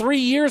 It's 3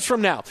 years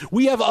from now.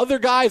 We have other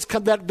guys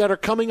that are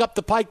coming up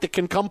the pike that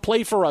can come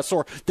play for us,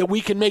 or that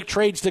we can make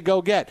trades to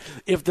go get.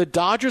 If the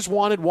Dodgers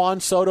wanted Juan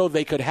Soto,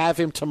 they could have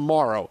him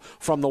tomorrow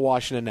from the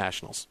Washington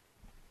Nationals.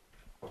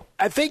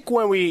 I think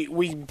when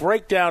we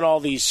break down all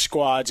these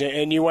squads,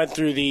 and you went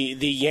through the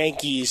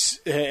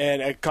Yankees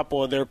and a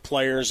couple of their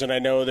players, and I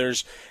know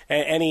there's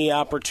any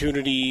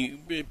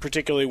opportunity,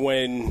 particularly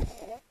when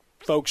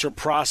folks are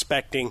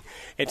prospecting,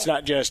 it's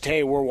not just,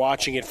 hey, we're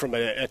watching it from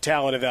a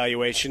talent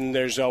evaluation.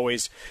 There's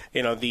always,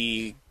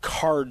 the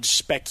card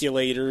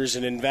speculators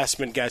and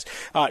investment guys.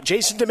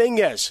 Jason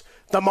Dominguez,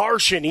 the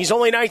Martian, he's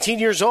only 19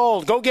 years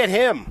old. Go get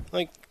him.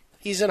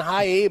 He's in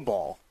high A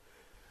ball.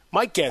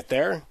 Might get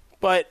there,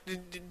 but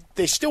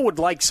they still would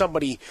like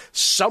somebody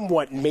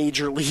somewhat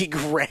major league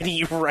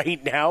ready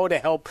right now to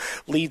help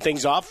lead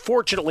things off.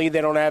 Fortunately,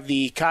 they don't have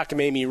the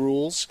cockamamie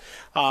rules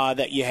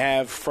that you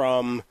have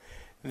from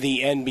the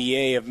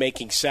NBA of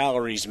making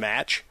salaries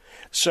match.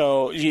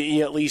 So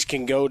you at least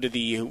can go to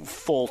the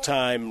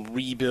full-time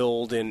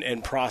rebuild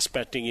and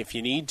prospecting if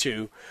you need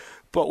to.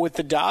 But with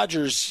the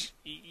Dodgers,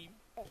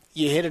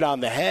 you hit it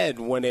on the head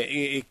when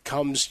it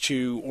comes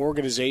to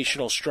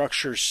organizational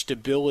structure,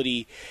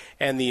 stability,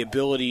 and the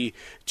ability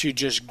to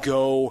just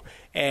go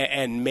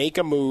and make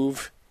a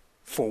move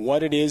for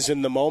what it is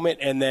in the moment,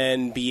 and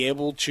then be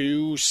able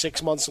to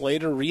 6 months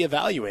later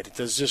reevaluate it.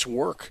 Does this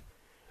work?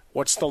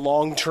 What's the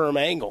long-term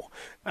angle?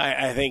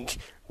 I think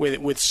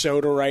with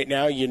Soto right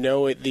now,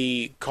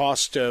 the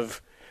cost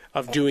of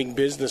doing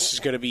business is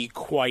going to be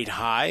quite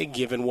high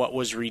given what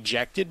was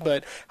rejected,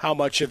 but how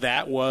much of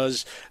that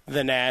was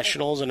the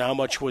Nationals and how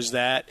much was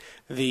that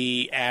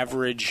the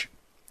average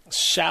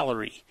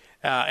salary,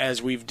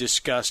 as we've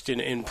discussed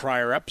in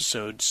prior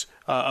episodes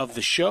of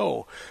the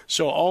show.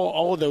 So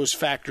all of those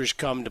factors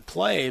come to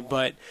play,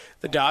 but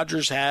the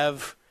Dodgers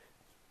have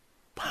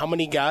how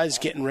many guys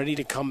getting ready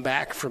to come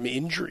back from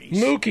injuries?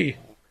 Mookie.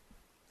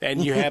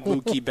 And you have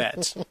Mookie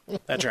Betts.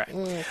 That's right.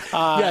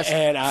 Yes,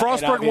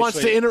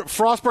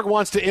 Frostberg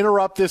wants to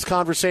interrupt this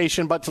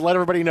conversation, but to let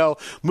everybody know,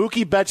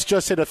 Mookie Betts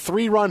just hit a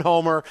 3-run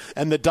homer,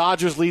 and the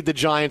Dodgers lead the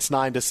Giants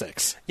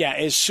 9-6. Yeah,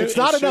 it's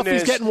not enough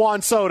he's getting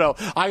Juan Soto.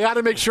 I got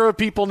to make sure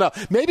people know.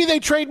 Maybe they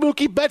trade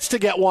Mookie Betts to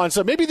get Juan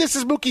Soto. Maybe this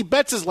is Mookie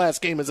Betts'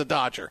 last game as a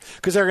Dodger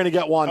because they're going to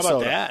get Juan Soto.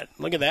 How about that?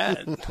 Look at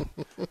that.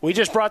 We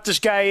just brought this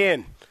guy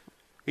in.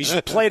 He's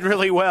played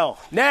really well.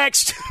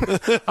 Next!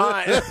 Be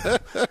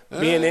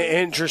an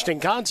interesting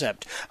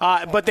concept.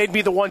 But they'd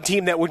be the one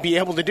team that would be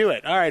able to do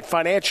it. All right,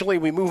 financially,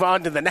 we move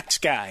on to the next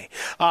guy,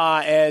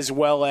 as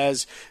well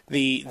as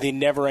the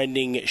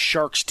never-ending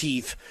shark's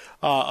teeth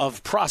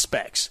of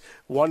prospects.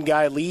 One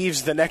guy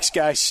leaves, the next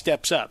guy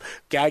steps up.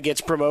 Guy gets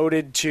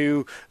promoted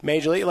to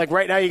Major League. Like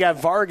right now, you got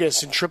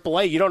Vargas in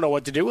AAA. You don't know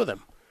what to do with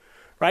him,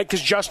 right?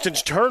 Because Justin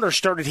Turner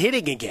started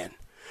hitting again.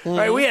 Mm-hmm.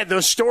 Right, we had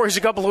those stories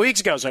a couple of weeks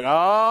ago. It's like,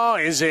 oh,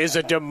 is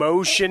a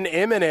demotion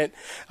imminent?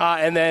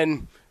 And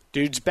then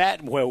dude's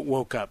bat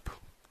woke up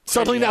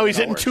Suddenly now he's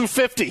hitting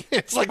 250.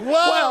 It's like, whoa.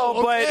 Well,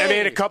 okay. but I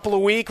mean, a couple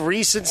of week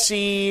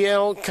recency,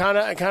 kind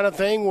of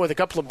thing with a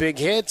couple of big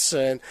hits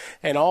and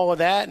all of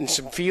that, and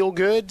some feel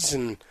goods,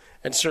 and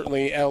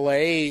certainly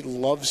L.A.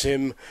 loves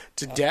him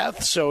to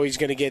death, so he's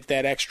going to get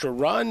that extra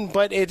run.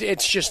 But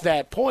it's just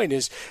that point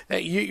is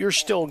that you're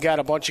still got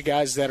a bunch of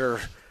guys that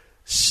are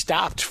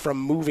stopped from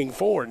moving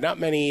forward. Not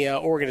many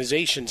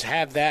organizations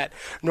have that,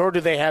 nor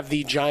do they have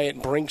the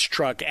giant Brinks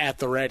truck at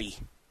the ready.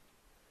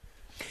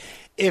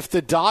 If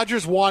the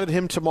Dodgers wanted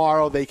him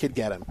tomorrow, they could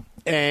get him,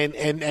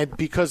 and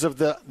because of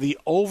the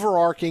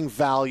overarching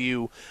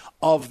value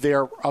of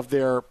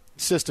their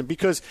system,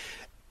 because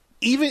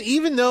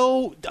even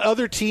though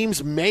other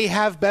teams may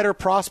have better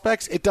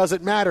prospects, it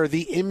doesn't matter.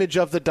 The image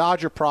of the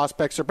Dodger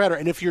prospects are better.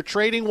 And if you're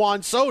trading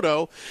Juan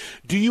Soto,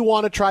 do you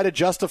want to try to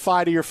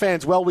justify to your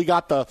fans, well, we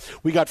got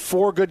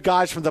 4 good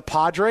guys from the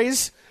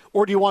Padres?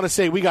 Or do you want to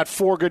say we got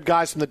 4 good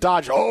guys from the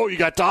Dodgers? Oh, you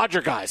got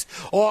Dodger guys.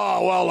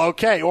 Oh, well,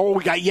 okay. Or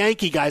we got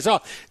Yankee guys. Oh,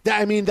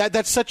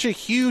 that's such a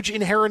huge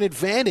inherent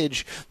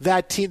advantage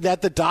that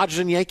the Dodgers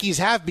and Yankees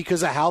have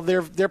because of how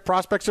their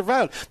prospects are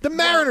valued. The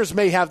Mariners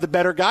may have the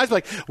better guys.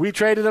 Like we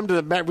traded them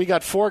to we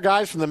got 4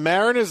 guys from the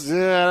Mariners. I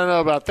don't know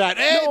about that.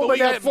 Hey, but we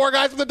got 4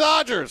 guys from the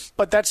Dodgers.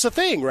 But that's the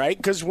thing, right?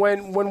 Because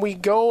when we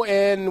go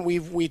and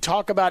we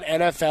talk about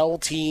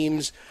NFL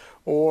teams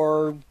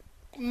or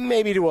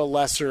maybe to a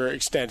lesser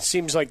extent.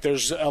 Seems like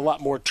there's a lot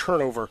more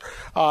turnover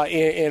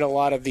in a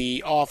lot of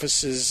the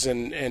offices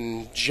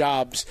and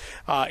jobs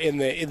in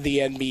the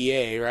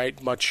NBA,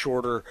 right? Much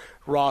shorter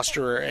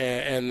roster,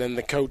 and then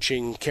the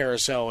coaching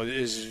carousel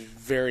is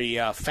very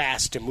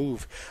fast to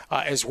move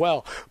as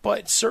well.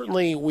 But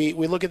certainly we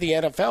look at the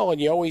NFL, and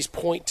you always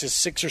point to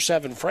 6 or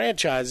 7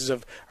 franchises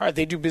of, all right,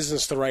 they do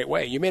business the right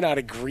way. You may not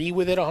agree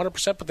with it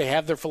 100%, but they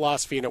have their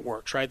philosophy and it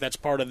works, right? That's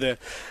part of the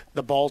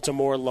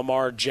Baltimore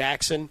Lamar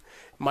Jackson.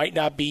 Might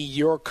not be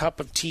your cup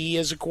of tea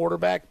as a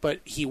quarterback, but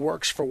he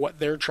works for what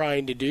they're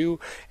trying to do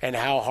and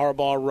how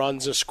Harbaugh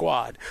runs a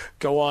squad.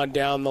 Go on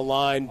down the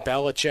line,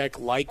 Belichick,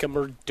 like him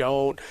or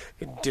don't,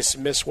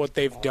 dismiss what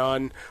they've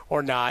done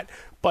or not,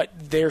 but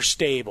they're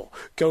stable.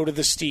 Go to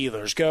the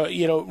Steelers. Go,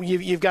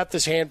 you've got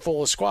this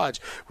handful of squads.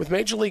 With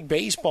Major League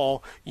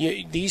Baseball,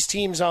 these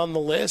teams on the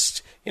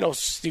list,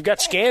 you've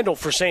got scandal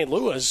for St.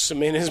 Louis. I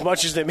mean, as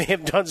much as they may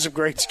have done some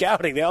great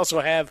scouting, they also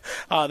have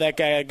that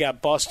guy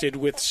got busted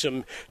with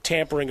some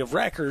tampering of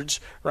records,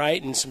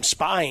 right, and some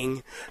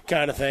spying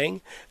kind of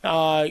thing.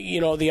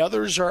 The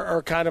others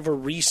are kind of a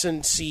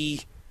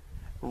recency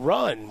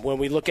run. When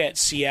we look at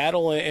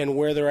Seattle and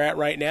where they're at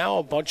right now,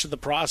 a bunch of the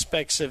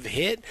prospects have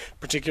hit,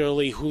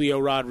 particularly Julio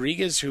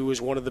Rodriguez, who was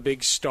one of the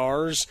big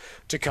stars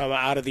to come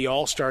out of the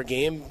All-Star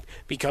game,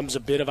 becomes a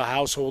bit of a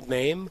household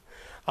name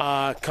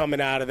coming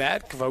out of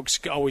that. Folks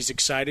always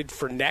excited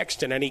for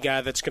next, and any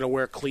guy that's going to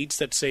wear cleats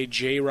that say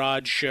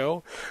J-Rod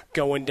Show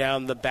going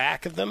down the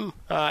back of them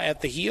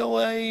at the heel,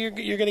 you're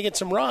going to get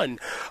some run.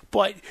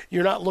 But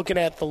you're not looking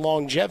at the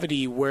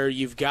longevity where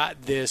you've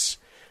got this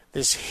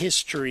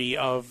history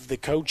of the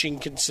coaching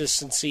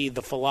consistency,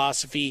 the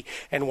philosophy,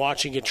 and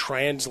watching it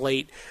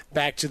translate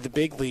back to the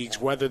big leagues,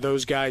 whether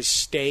those guys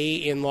stay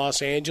in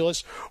Los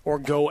Angeles or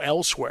go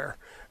elsewhere.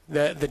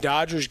 The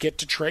Dodgers get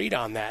to trade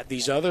on that.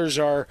 These others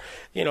are,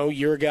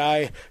 your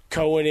guy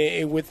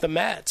Cohen with the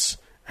Mets,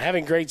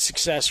 having great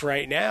success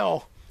right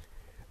now,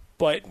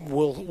 but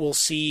we'll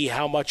see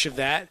how much of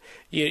that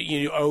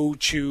you owe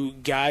to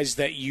guys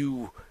that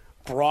you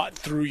brought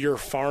through your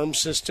farm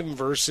system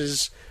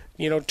versus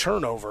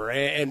turnover,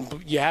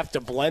 and you have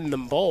to blend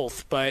them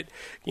both. But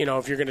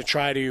if you're going to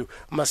try to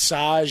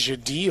massage a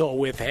deal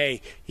with,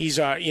 hey, he's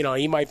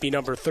he might be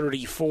number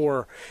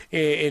 34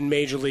 in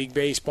Major League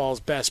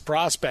Baseball's best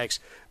prospects,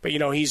 but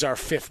he's our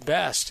 5th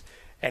best,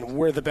 and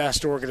we're the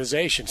best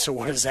organization. So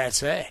what does that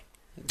say?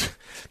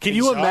 Can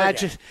you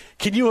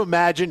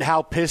imagine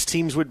how pissed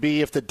teams would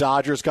be if the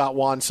Dodgers got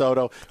Juan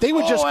Soto? They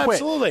would just quit.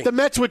 Absolutely. The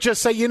Mets would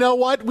just say, you know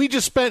what? We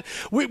just spent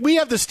we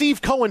have the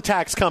Steve Cohen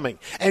tax coming,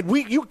 and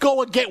you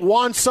go and get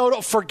Juan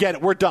Soto, forget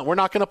it. We're done. We're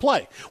not going to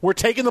play. We're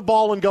taking the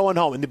ball and going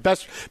home. And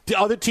the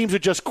other teams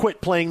would just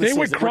quit playing the season.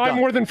 They would cry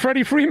more than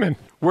Freddie Freeman.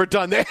 We're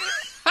done.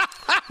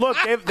 Look,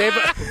 they've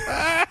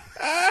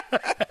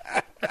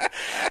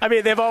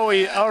they've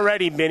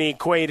already been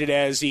equated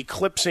as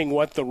eclipsing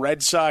what the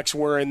Red Sox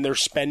were in their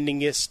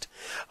spendingest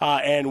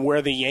and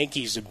where the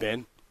Yankees have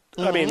been.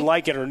 Mm-hmm. I mean,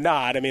 like it or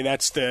not,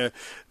 that's the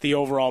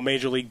overall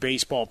Major League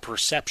Baseball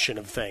perception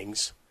of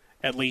things,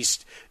 at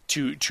least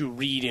to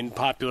read in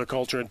popular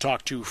culture and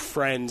talk to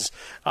friends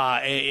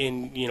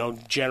in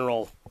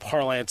general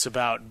parlance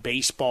about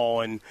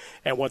baseball and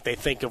what they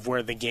think of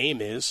where the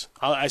game is.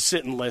 I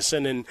sit and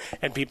listen,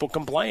 and people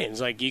complain.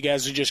 It's like, you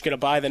guys are just going to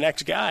buy the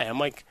next guy. I'm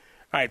like,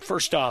 all right,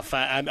 first off,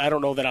 I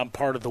don't know that I'm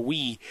part of the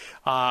we,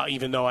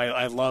 even though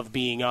I love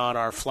being on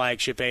our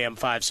flagship AM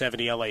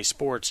 570 LA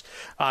Sports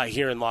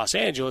here in Los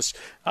Angeles.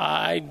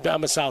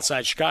 I'm a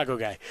Southside Chicago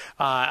guy.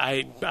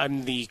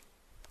 I'm the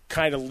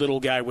kind of little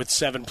guy with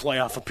 7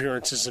 playoff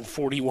appearances in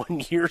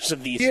 41 years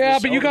of these. Yeah,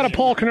 but you got a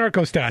Paul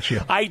Konerko statue.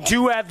 I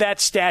do have that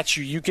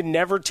statue. You can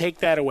never take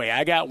that away.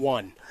 I got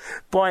one.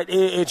 But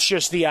it's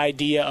just the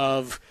idea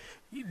of,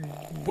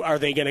 are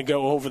they going to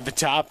go over the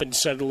top and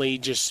suddenly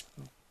just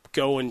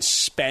go and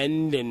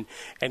spend and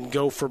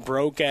go for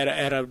broke at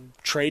a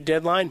trade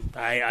deadline?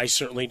 I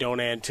certainly don't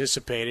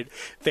anticipate it.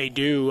 They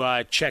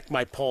do. Check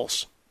my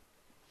pulse.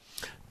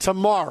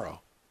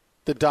 Tomorrow,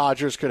 the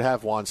Dodgers could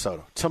have Juan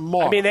Soto.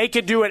 Tomorrow. I mean, they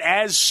could do it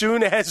as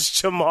soon as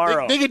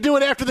tomorrow. They could do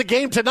it after the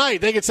game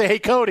tonight. They could say, hey,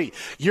 Cody,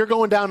 you're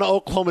going down to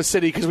Oklahoma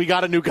City because we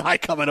got a new guy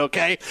coming,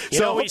 okay?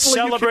 We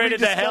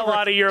celebrated the hell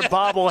out of your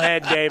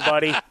bobblehead day,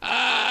 buddy.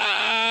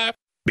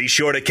 Be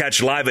sure to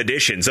catch live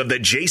editions of The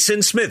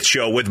Jason Smith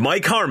Show with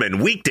Mike Harmon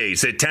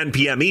weekdays at 10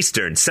 p.m.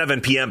 Eastern,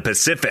 7 p.m.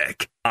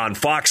 Pacific on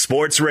Fox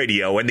Sports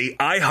Radio and the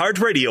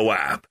iHeartRadio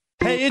app.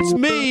 Hey, it's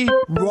me,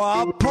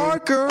 Rob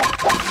Parker.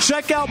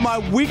 Check out my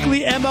weekly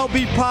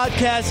MLB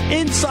podcast,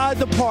 Inside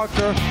the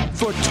Parker,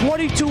 for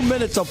 22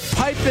 minutes of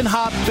piping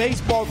hot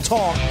baseball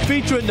talk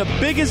featuring the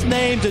biggest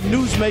names and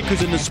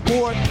newsmakers in the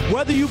sport.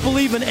 Whether you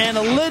believe in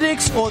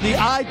analytics or the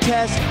eye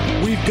test,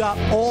 we've got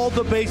all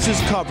the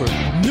bases covered.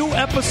 New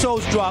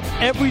episodes drop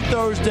every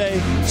Thursday,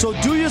 so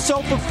do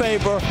yourself a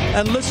favor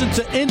and listen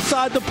to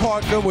Inside the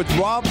Parker with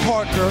Rob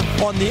Parker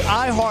on the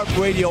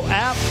iHeartRadio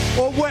app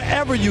or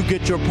wherever you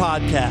get your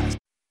podcast.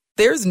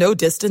 There's no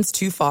distance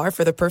too far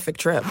for the perfect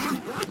trip.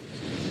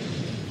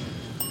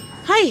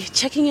 Hi,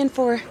 checking in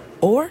for...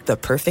 Or the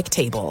perfect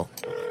table.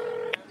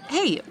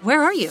 Hey,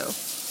 where are you?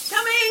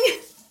 Coming!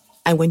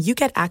 And when you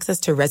get access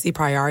to Resi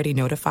Priority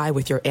Notify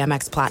with your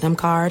Amex Platinum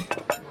card...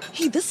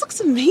 Hey, this looks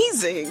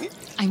amazing.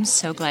 I'm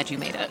so glad you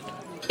made it.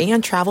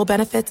 And travel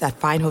benefits at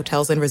fine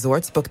hotels and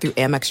resorts booked through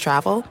Amex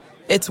Travel,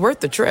 it's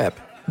worth the trip.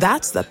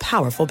 That's the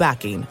powerful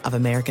backing of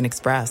American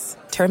Express.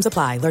 Terms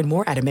apply. Learn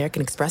more at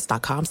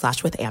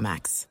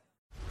americanexpress.com/withAmex.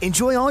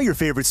 Enjoy all your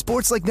favorite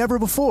sports like never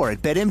before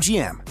at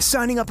BetMGM.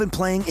 Signing up and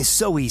playing is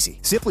so easy.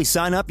 Simply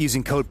sign up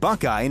using code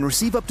Buckeye and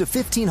receive up to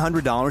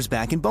 $1,500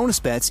 back in bonus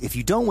bets if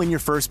you don't win your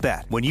first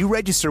bet. When you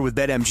register with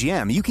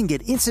BetMGM, you can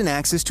get instant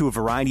access to a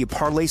variety of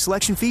parlay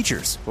selection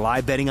features,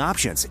 live betting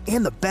options,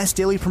 and the best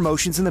daily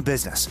promotions in the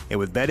business. And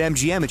with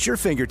BetMGM at your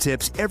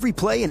fingertips, every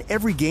play and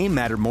every game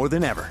matter more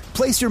than ever.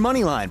 Place your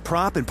moneyline,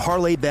 prop, and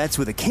parlay bets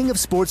with the king of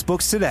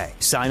sportsbooks today.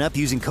 Sign up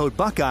using code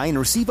Buckeye and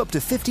receive up to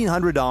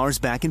 $1,500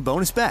 back in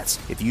bonus bets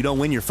if you don't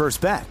win your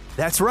first bet.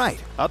 That's right,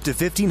 up to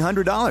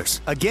 $1,500.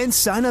 Again,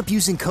 sign up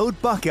using code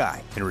Buckeye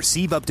and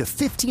receive up to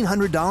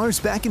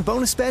 $1,500 back in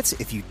bonus bets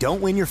if you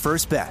don't win your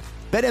first bet.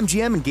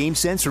 BetMGM and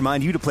GameSense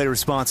remind you to play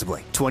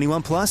responsibly.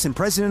 21 plus and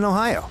present in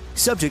Ohio.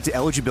 Subject to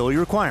eligibility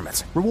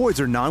requirements.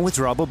 Rewards are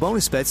non-withdrawable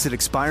bonus bets that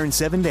expire in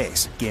 7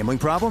 days. Gambling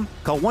problem?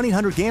 Call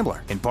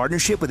 1-800-GAMBLER in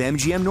partnership with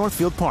MGM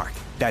Northfield Park.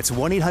 That's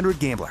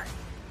 1-800-GAMBLER.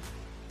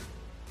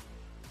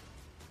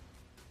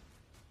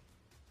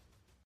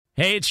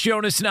 Hey, it's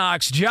Jonas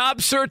Knox.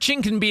 Job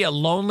searching can be a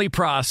lonely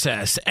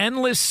process.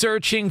 Endless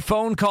searching,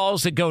 phone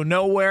calls that go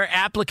nowhere,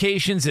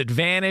 applications that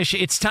vanish.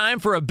 It's time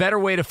for a better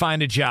way to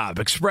find a job.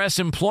 Express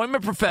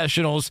Employment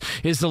Professionals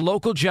is the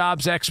local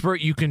jobs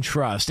expert you can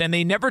trust, and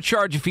they never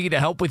charge a fee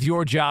to help with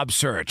your job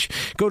search.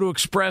 Go to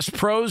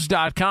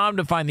expresspros.com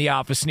to find the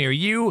office near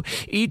you.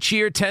 Each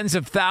year, tens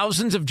of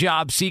thousands of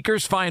job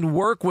seekers find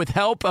work with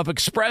help of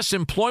Express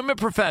Employment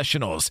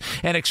Professionals,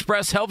 and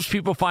Express helps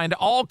people find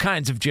all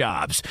kinds of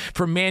jobs,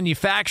 from manufacturing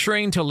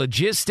to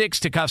logistics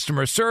to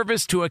customer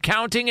service to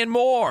accounting and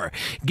more.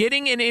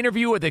 Getting an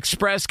interview with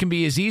Express can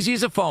be as easy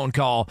as a phone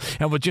call,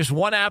 and with just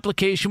one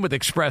application with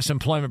Express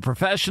Employment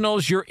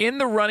Professionals, you're in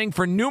the running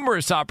for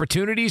numerous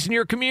opportunities in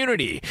your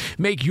community.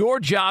 Make your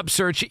job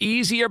search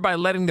easier by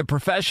letting the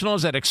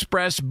professionals at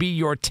Express be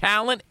your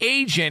talent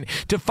agent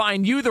to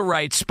find you the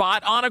right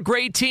spot on a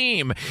great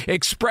team.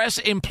 Express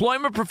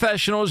Employment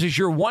Professionals is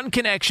your one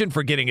connection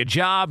for getting a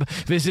job.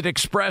 Visit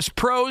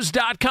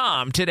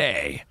expresspros.com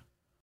today.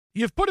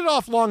 You've put it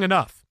off long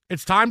enough.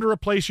 It's time to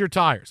replace your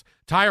tires.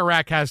 Tire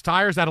Rack has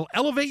tires that'll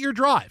elevate your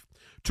drive.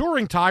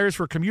 Touring tires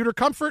for commuter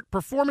comfort,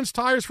 performance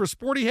tires for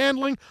sporty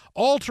handling,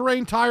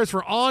 all-terrain tires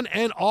for on-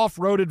 and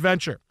off-road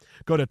adventure.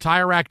 Go to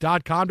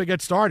TireRack.com to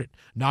get started.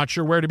 Not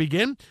sure where to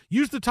begin?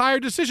 Use the Tire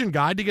Decision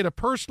Guide to get a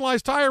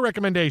personalized tire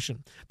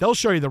recommendation. They'll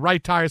show you the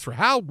right tires for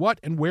how,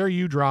 what, and where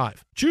you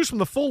drive. Choose from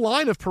the full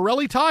line of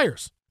Pirelli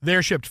tires.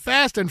 They're shipped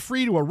fast and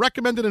free to a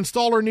recommended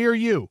installer near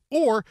you.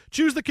 Or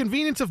choose the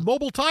convenience of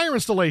mobile tire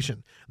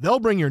installation. They'll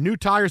bring your new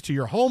tires to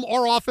your home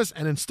or office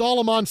and install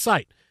them on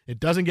site. It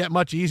doesn't get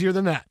much easier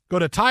than that. Go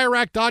to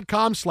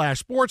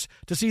TireRack.com/sports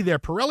to see their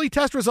Pirelli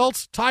test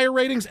results, tire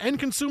ratings, and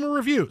consumer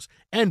reviews.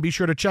 And be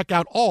sure to check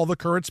out all the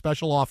current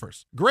special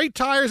offers. Great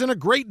tires and a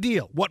great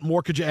deal. What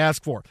more could you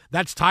ask for?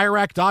 That's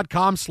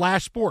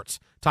TireRack.com/sports.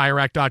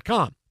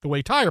 TireRack.com, the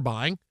way tire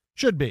buying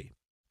should be.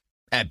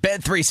 At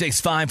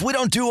Bet365, we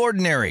don't do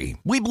ordinary.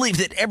 We believe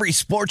that every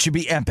sport should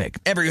be epic.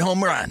 Every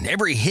home run,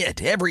 every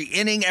hit, every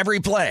inning, every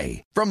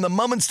play. From the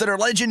moments that are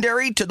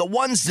legendary to the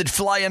ones that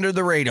fly under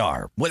the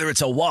radar. Whether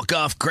it's a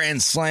walk-off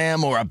grand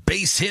slam or a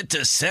base hit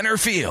to center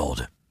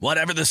field.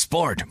 Whatever the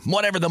sport,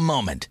 whatever the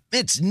moment,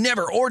 it's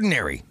never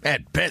ordinary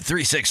at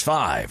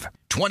Bet365.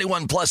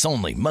 21 plus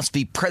only. Must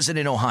be present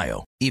in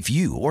Ohio. If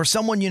you or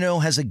someone you know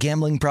has a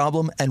gambling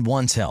problem and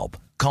wants help,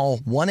 call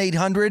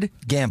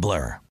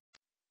 1-800-GAMBLER.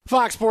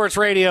 Fox Sports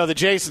Radio, the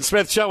Jason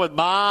Smith Show with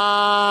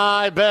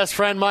my best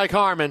friend Mike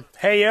Harmon.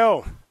 Hey,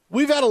 yo.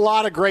 We've had a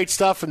lot of great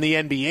stuff in the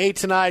NBA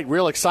tonight.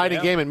 Real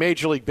exciting game in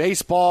Major League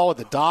Baseball with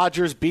the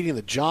Dodgers beating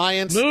the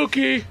Giants.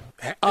 Mookie.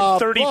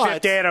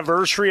 35th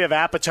anniversary of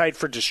Appetite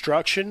for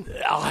Destruction.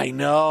 I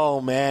know,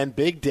 man.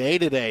 Big day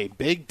today.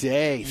 Big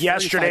day.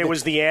 Yesterday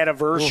was the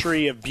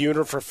anniversary of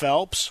Buhner for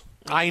Phelps.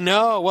 I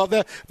know. Well,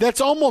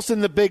 that's almost in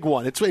the big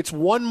one. It's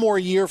one more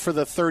year for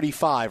the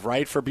 35,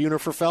 right, for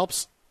Buhner for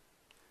Phelps?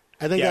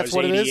 I think that's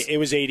what it is. It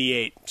was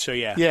 88, so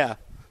yeah. Yeah.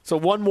 So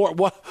one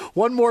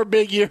more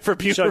big year for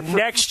Buhner. So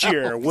next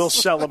year we'll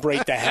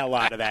celebrate the hell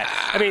out of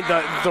that. I mean,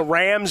 the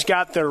Rams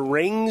got their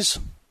rings.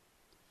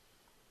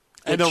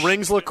 And the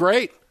rings look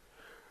great.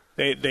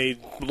 They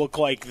look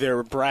like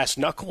they're brass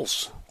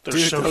knuckles. They're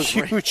Dude, so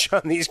huge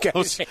on these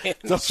guys' hands.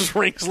 Those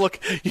rings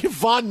look.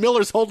 Von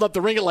Miller's holding up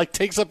the ring. It like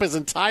takes up his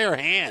entire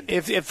hand.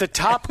 If the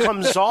top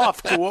comes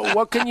off,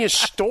 what can you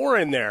store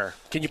in there?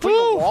 Can you put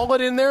your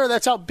wallet in there?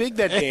 That's how big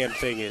that damn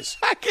thing is.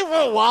 I can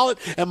put a wallet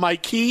and my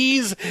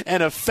keys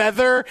and a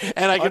feather,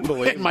 and I can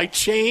put my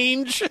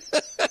change.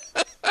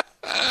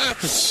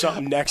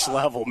 Something next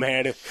level,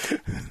 man.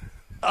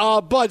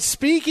 But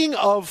speaking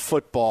of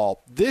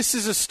football, this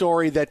is a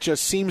story that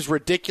just seems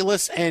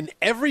ridiculous, and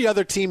every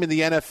other team in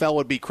the NFL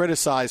would be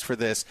criticized for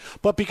this.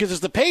 But because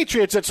it's the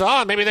Patriots, it's,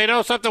 maybe they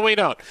know something we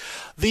don't.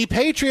 The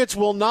Patriots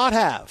will not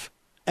have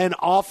an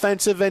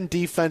offensive and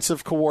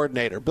defensive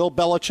coordinator. Bill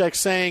Belichick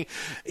saying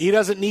he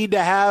doesn't need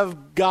to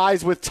have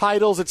guys with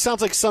titles. It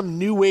sounds like some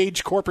new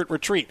age corporate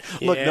retreat.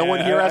 Look, no one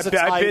here has a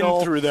title. I've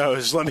been through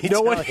those, let me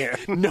tell you.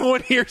 No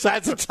one here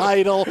has a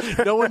title.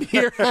 No one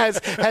here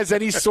has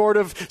any sort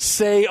of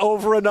say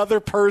over another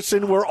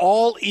person. We're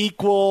all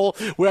equal.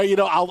 Where,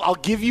 I'll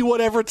give you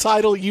whatever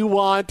title you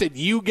want, and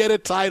you get a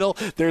title.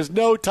 There's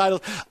no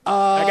title.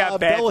 I got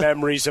bad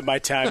memories of my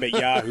time at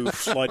Yahoo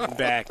flooding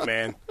back,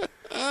 man.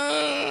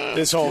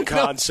 This whole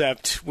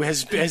concept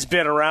has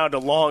been around a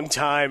long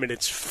time, and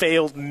it's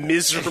failed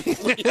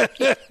miserably.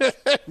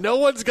 No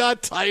one's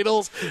got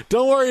titles.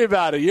 Don't worry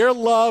about it. You're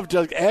loved.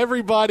 Just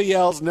everybody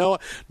else, no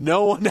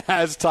one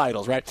has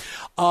titles, right?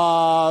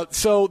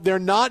 So they're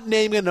not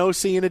naming an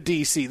OC and a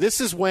DC. This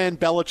is when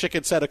Belichick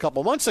had said a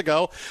couple months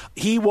ago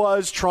he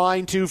was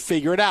trying to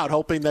figure it out,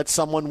 hoping that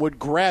someone would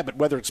grab it,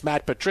 whether it's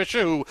Matt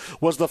Patricia, who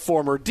was the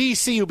former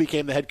DC, who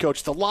became the head coach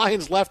of the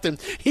Lions, left,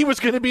 and he was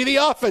going to be the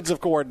offensive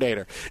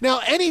coordinator. Now,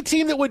 any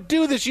team that would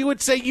do this, you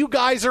would say, you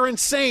guys are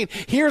insane.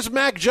 Here's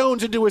Mac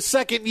Jones into his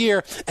second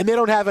year, and they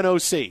don't have an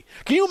OC.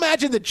 Can you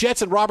imagine the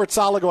Jets and Robert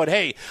Saleh going,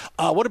 hey,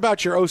 what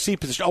about your OC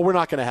position? Oh, we're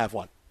not going to have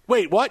one.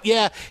 Wait, what?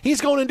 Yeah,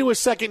 he's going into his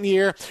second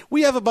year.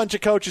 We have a bunch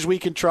of coaches we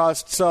can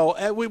trust,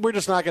 so we're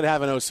just not going to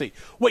have an OC.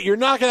 Wait, you're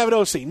not going to have an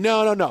OC?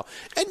 No.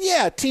 And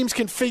yeah, teams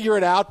can figure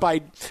it out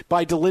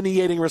by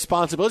delineating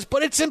responsibilities,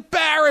 but it's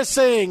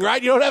embarrassing,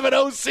 right? You don't have an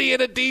OC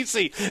and a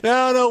DC.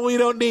 No, we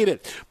don't need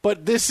it.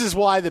 But this is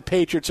why the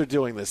Patriots are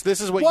doing this.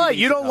 This is what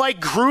you don't like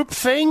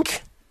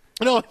groupthink?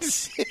 No.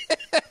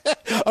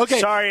 Okay.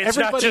 Sorry, it's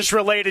not just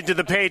related to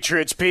the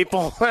Patriots,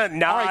 people.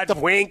 Nod,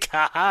 wink,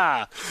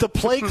 ha-ha. The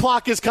play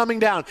clock is coming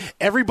down.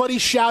 Everybody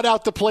shout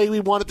out the play we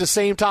want at the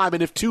same time,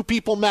 and if two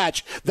people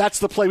match, that's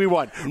the play we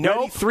want.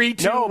 No, 3,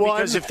 2, 1.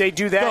 Because if they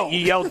do that, you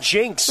yell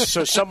jinx,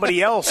 so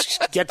somebody else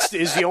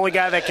is the only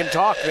guy that can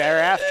talk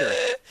thereafter.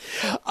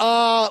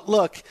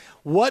 Look,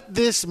 what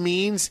this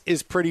means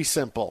is pretty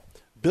simple.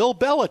 Bill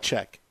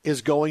Belichick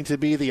is going to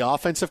be the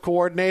offensive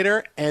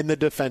coordinator and the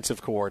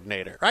defensive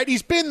coordinator, right?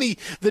 He's been the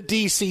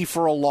DC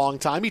for a long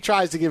time. He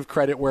tries to give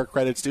credit where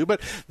credit's due, but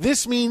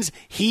this means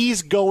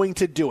he's going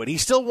to do it. He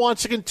still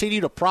wants to continue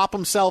to prop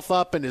himself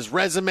up in his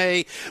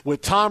resume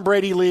with Tom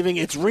Brady leaving.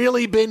 It's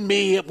really been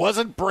me. It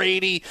wasn't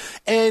Brady.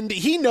 And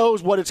he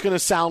knows what it's going to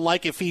sound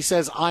like if he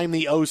says, I'm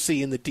the OC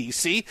and the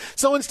DC.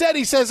 So instead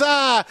he says,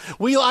 I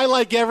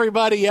like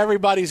everybody.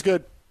 Everybody's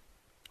good.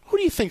 Who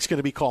do you think's going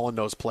to be calling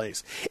those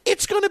plays?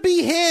 It's going to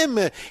be him.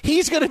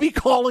 He's going to be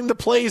calling the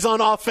plays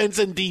on offense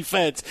and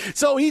defense.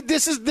 So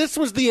this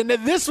was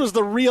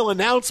the real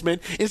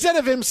announcement. Instead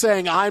of him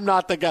saying, I'm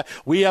not the guy,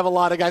 we have a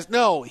lot of guys.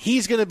 No,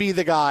 he's going to be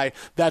the guy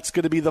that's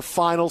going to be the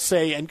final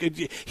say, and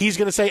he's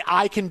going to say,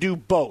 I can do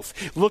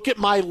both. Look at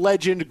my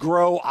legend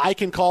grow. I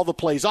can call the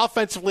plays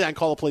offensively. I can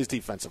call the plays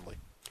defensively.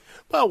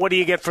 Well, what do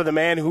you get for the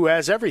man who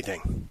has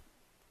everything?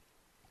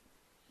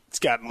 He's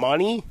got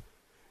money.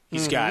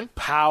 He's got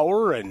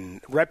power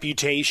and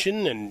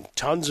reputation and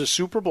tons of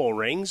Super Bowl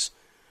rings.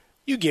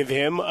 You give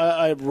him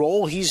a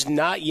role he's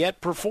not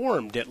yet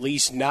performed, at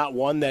least not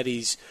one that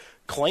he's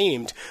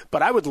claimed.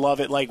 But I would love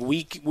it like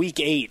week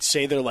 8,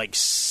 say they're like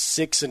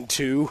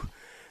 6-2.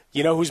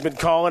 You know who's been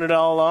calling it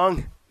all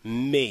along?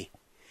 Me.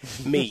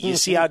 You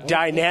see how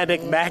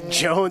dynamic Mac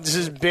Jones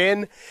has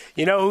been?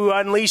 You know who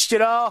unleashed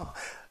it all?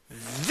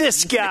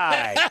 This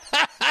guy.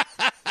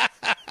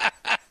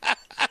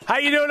 How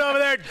you doing over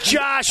there,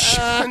 Josh?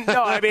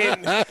 No, I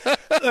mean,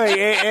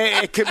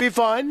 it could be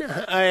fun.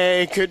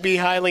 It could be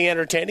highly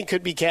entertaining.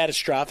 Could be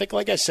catastrophic.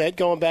 Like I said,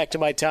 going back to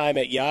my time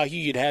at Yahoo,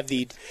 you'd have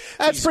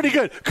That's pretty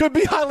good. Could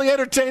be highly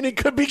entertaining.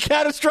 Could be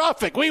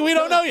catastrophic. We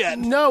don't know yet.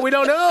 No, we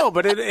don't know,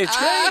 but it's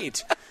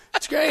great.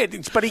 It's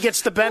great, but he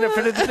gets the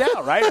benefit of the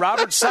doubt, right?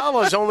 Robert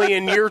Saleh's only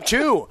in year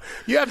 2.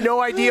 You have no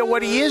idea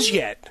what he is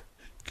yet.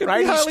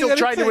 Right? He's still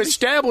trying to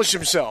establish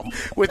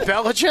himself. With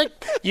Belichick,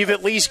 you've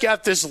at least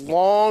got this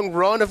long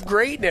run of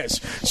greatness.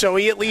 So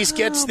he at least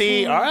gets all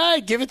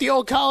right, give it the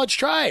old college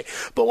try.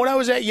 But when I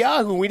was at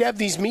Yahoo, we'd have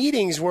these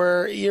meetings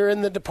where you're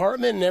in the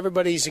department and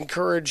everybody's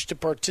encouraged to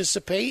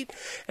participate,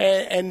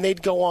 and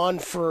they'd go on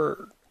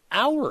for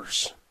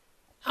hours.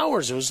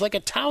 It was like a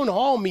town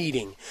hall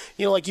meeting.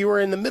 You know, like you were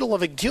in the middle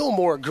of a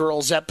Gilmore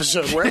Girls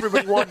episode where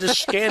everybody wanted to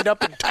stand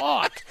up and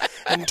talk.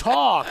 I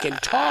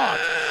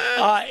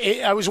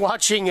was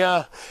watching.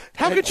 How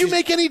could you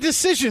make any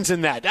decisions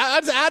in that?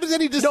 How does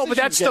any decision? No, but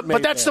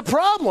that's the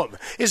problem.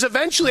 Is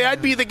eventually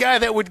I'd be the guy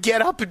that would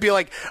get up and be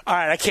like, "All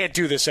right, I can't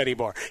do this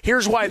anymore.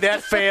 Here's why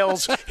that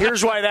fails.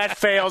 Here's why that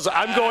fails.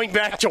 I'm going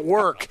back to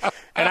work."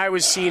 And I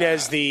was seen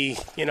as the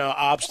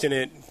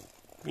obstinate,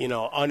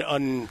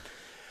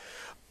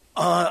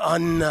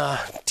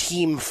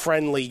 team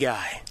friendly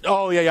guy.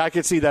 Oh yeah, I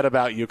can see that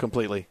about you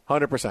completely,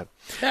 100%.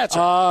 That's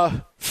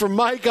right. For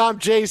Mike, I'm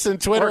Jason.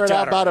 Twitter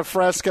at About a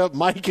Fresca.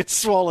 Mike at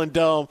Swollen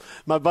Dome.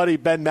 My buddy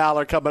Ben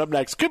Maller coming up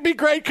next. Could be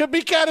great, could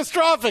be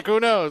catastrophic. Who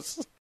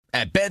knows?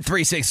 At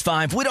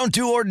Bet365, we don't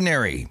do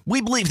ordinary. We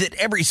believe that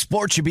every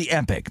sport should be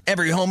epic.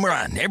 Every home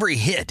run, every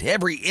hit,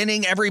 every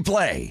inning, every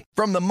play.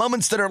 From the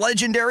moments that are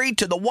legendary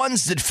to the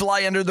ones that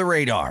fly under the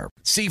radar.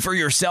 See for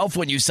yourself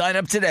when you sign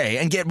up today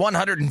and get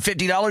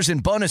 $150 in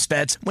bonus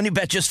bets when you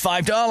bet just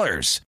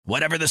 $5.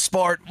 Whatever the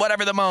sport,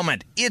 whatever the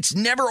moment, it's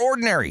never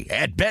ordinary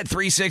at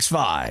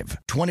Bet365.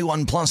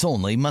 21 plus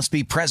only. Must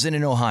be present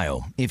in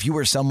Ohio. If you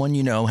or someone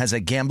you know has a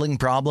gambling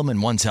problem and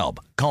wants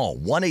help, call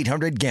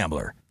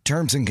 1-800-GAMBLER.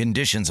 Terms and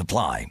conditions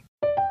apply.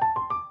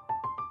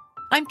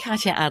 I'm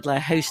Katya Adler,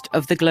 host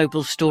of The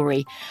Global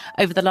Story.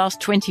 Over the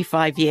last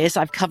 25 years,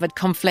 I've covered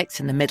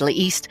conflicts in the Middle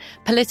East,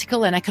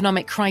 political and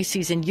economic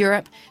crises in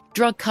Europe,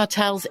 drug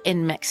cartels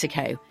in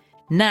Mexico.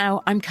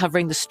 Now I'm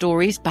covering the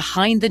stories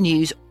behind the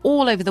news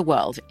all over the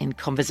world in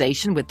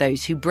conversation with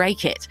those who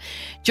break it.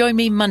 Join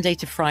me Monday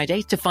to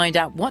Friday to find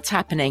out what's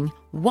happening,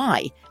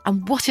 why,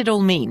 and what it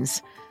all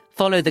means.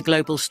 Follow The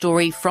Global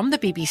Story from the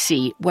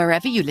BBC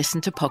wherever you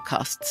listen to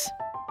podcasts.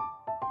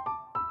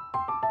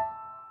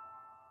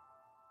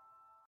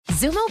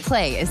 Xumo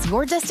Play is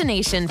your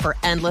destination for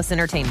endless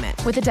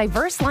entertainment. With a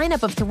diverse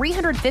lineup of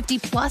 350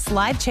 plus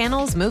live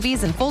channels,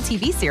 movies, and full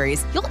TV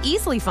series, you'll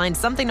easily find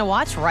something to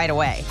watch right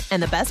away.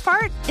 And the best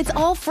part? It's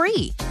all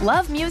free.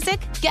 Love music?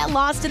 Get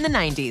lost in the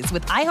 90s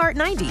with iHeart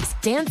 90s,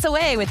 dance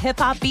away with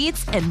hip-hop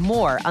beats, and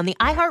more on the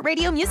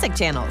iHeartRadio music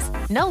channels.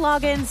 No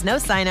logins, no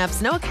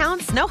signups, no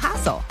accounts, no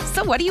hassle.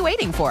 So what are you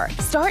waiting for?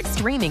 Start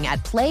streaming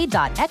at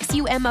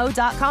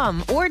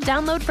play.xumo.com or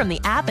download from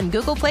the app and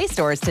Google Play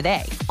stores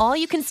today. All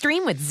you can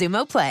stream with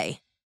Xumo Play.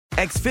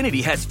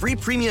 Xfinity has free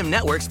premium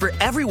networks for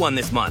everyone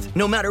this month,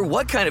 no matter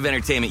what kind of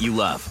entertainment you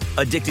love.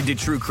 Addicted to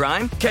true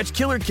crime? Catch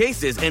killer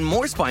cases and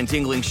more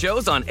spine-tingling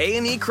shows on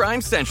A&E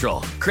Crime Central.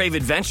 Crave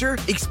adventure?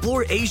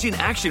 Explore Asian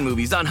action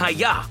movies on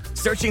Hi-Ya.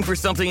 Searching for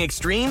something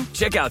extreme?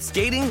 Check out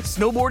skating,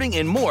 snowboarding,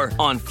 and more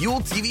on Fuel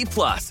TV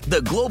Plus,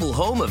 the global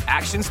home of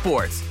action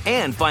sports.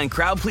 And find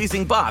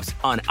crowd-pleasing bops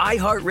on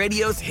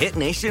iHeartRadio's Hit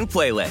Nation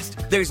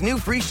playlist. There's new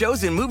free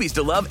shows and movies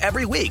to love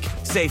every week.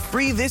 Say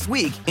free this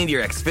week in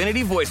your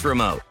Xfinity voice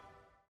remote.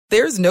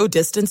 There's no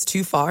distance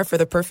too far for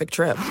the perfect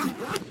trip.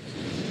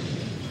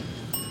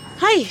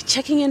 Hi,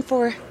 checking in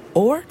for...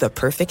 Or the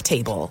perfect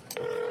table.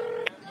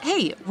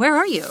 Hey, where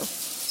are you?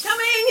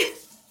 Coming!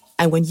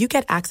 And when you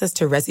get access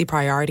to Resi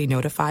Priority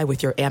Notify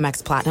with your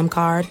Amex Platinum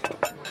card...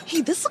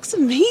 Hey, this looks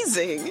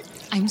amazing.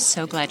 I'm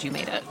so glad you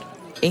made it.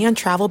 And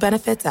travel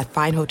benefits at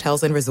fine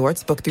hotels and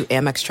resorts booked through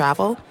Amex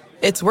Travel,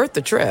 it's worth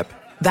the trip.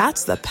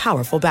 That's the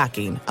powerful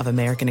backing of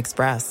American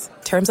Express.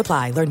 Terms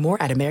apply. Learn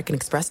more at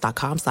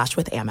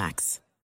americanexpress.com/withAmex.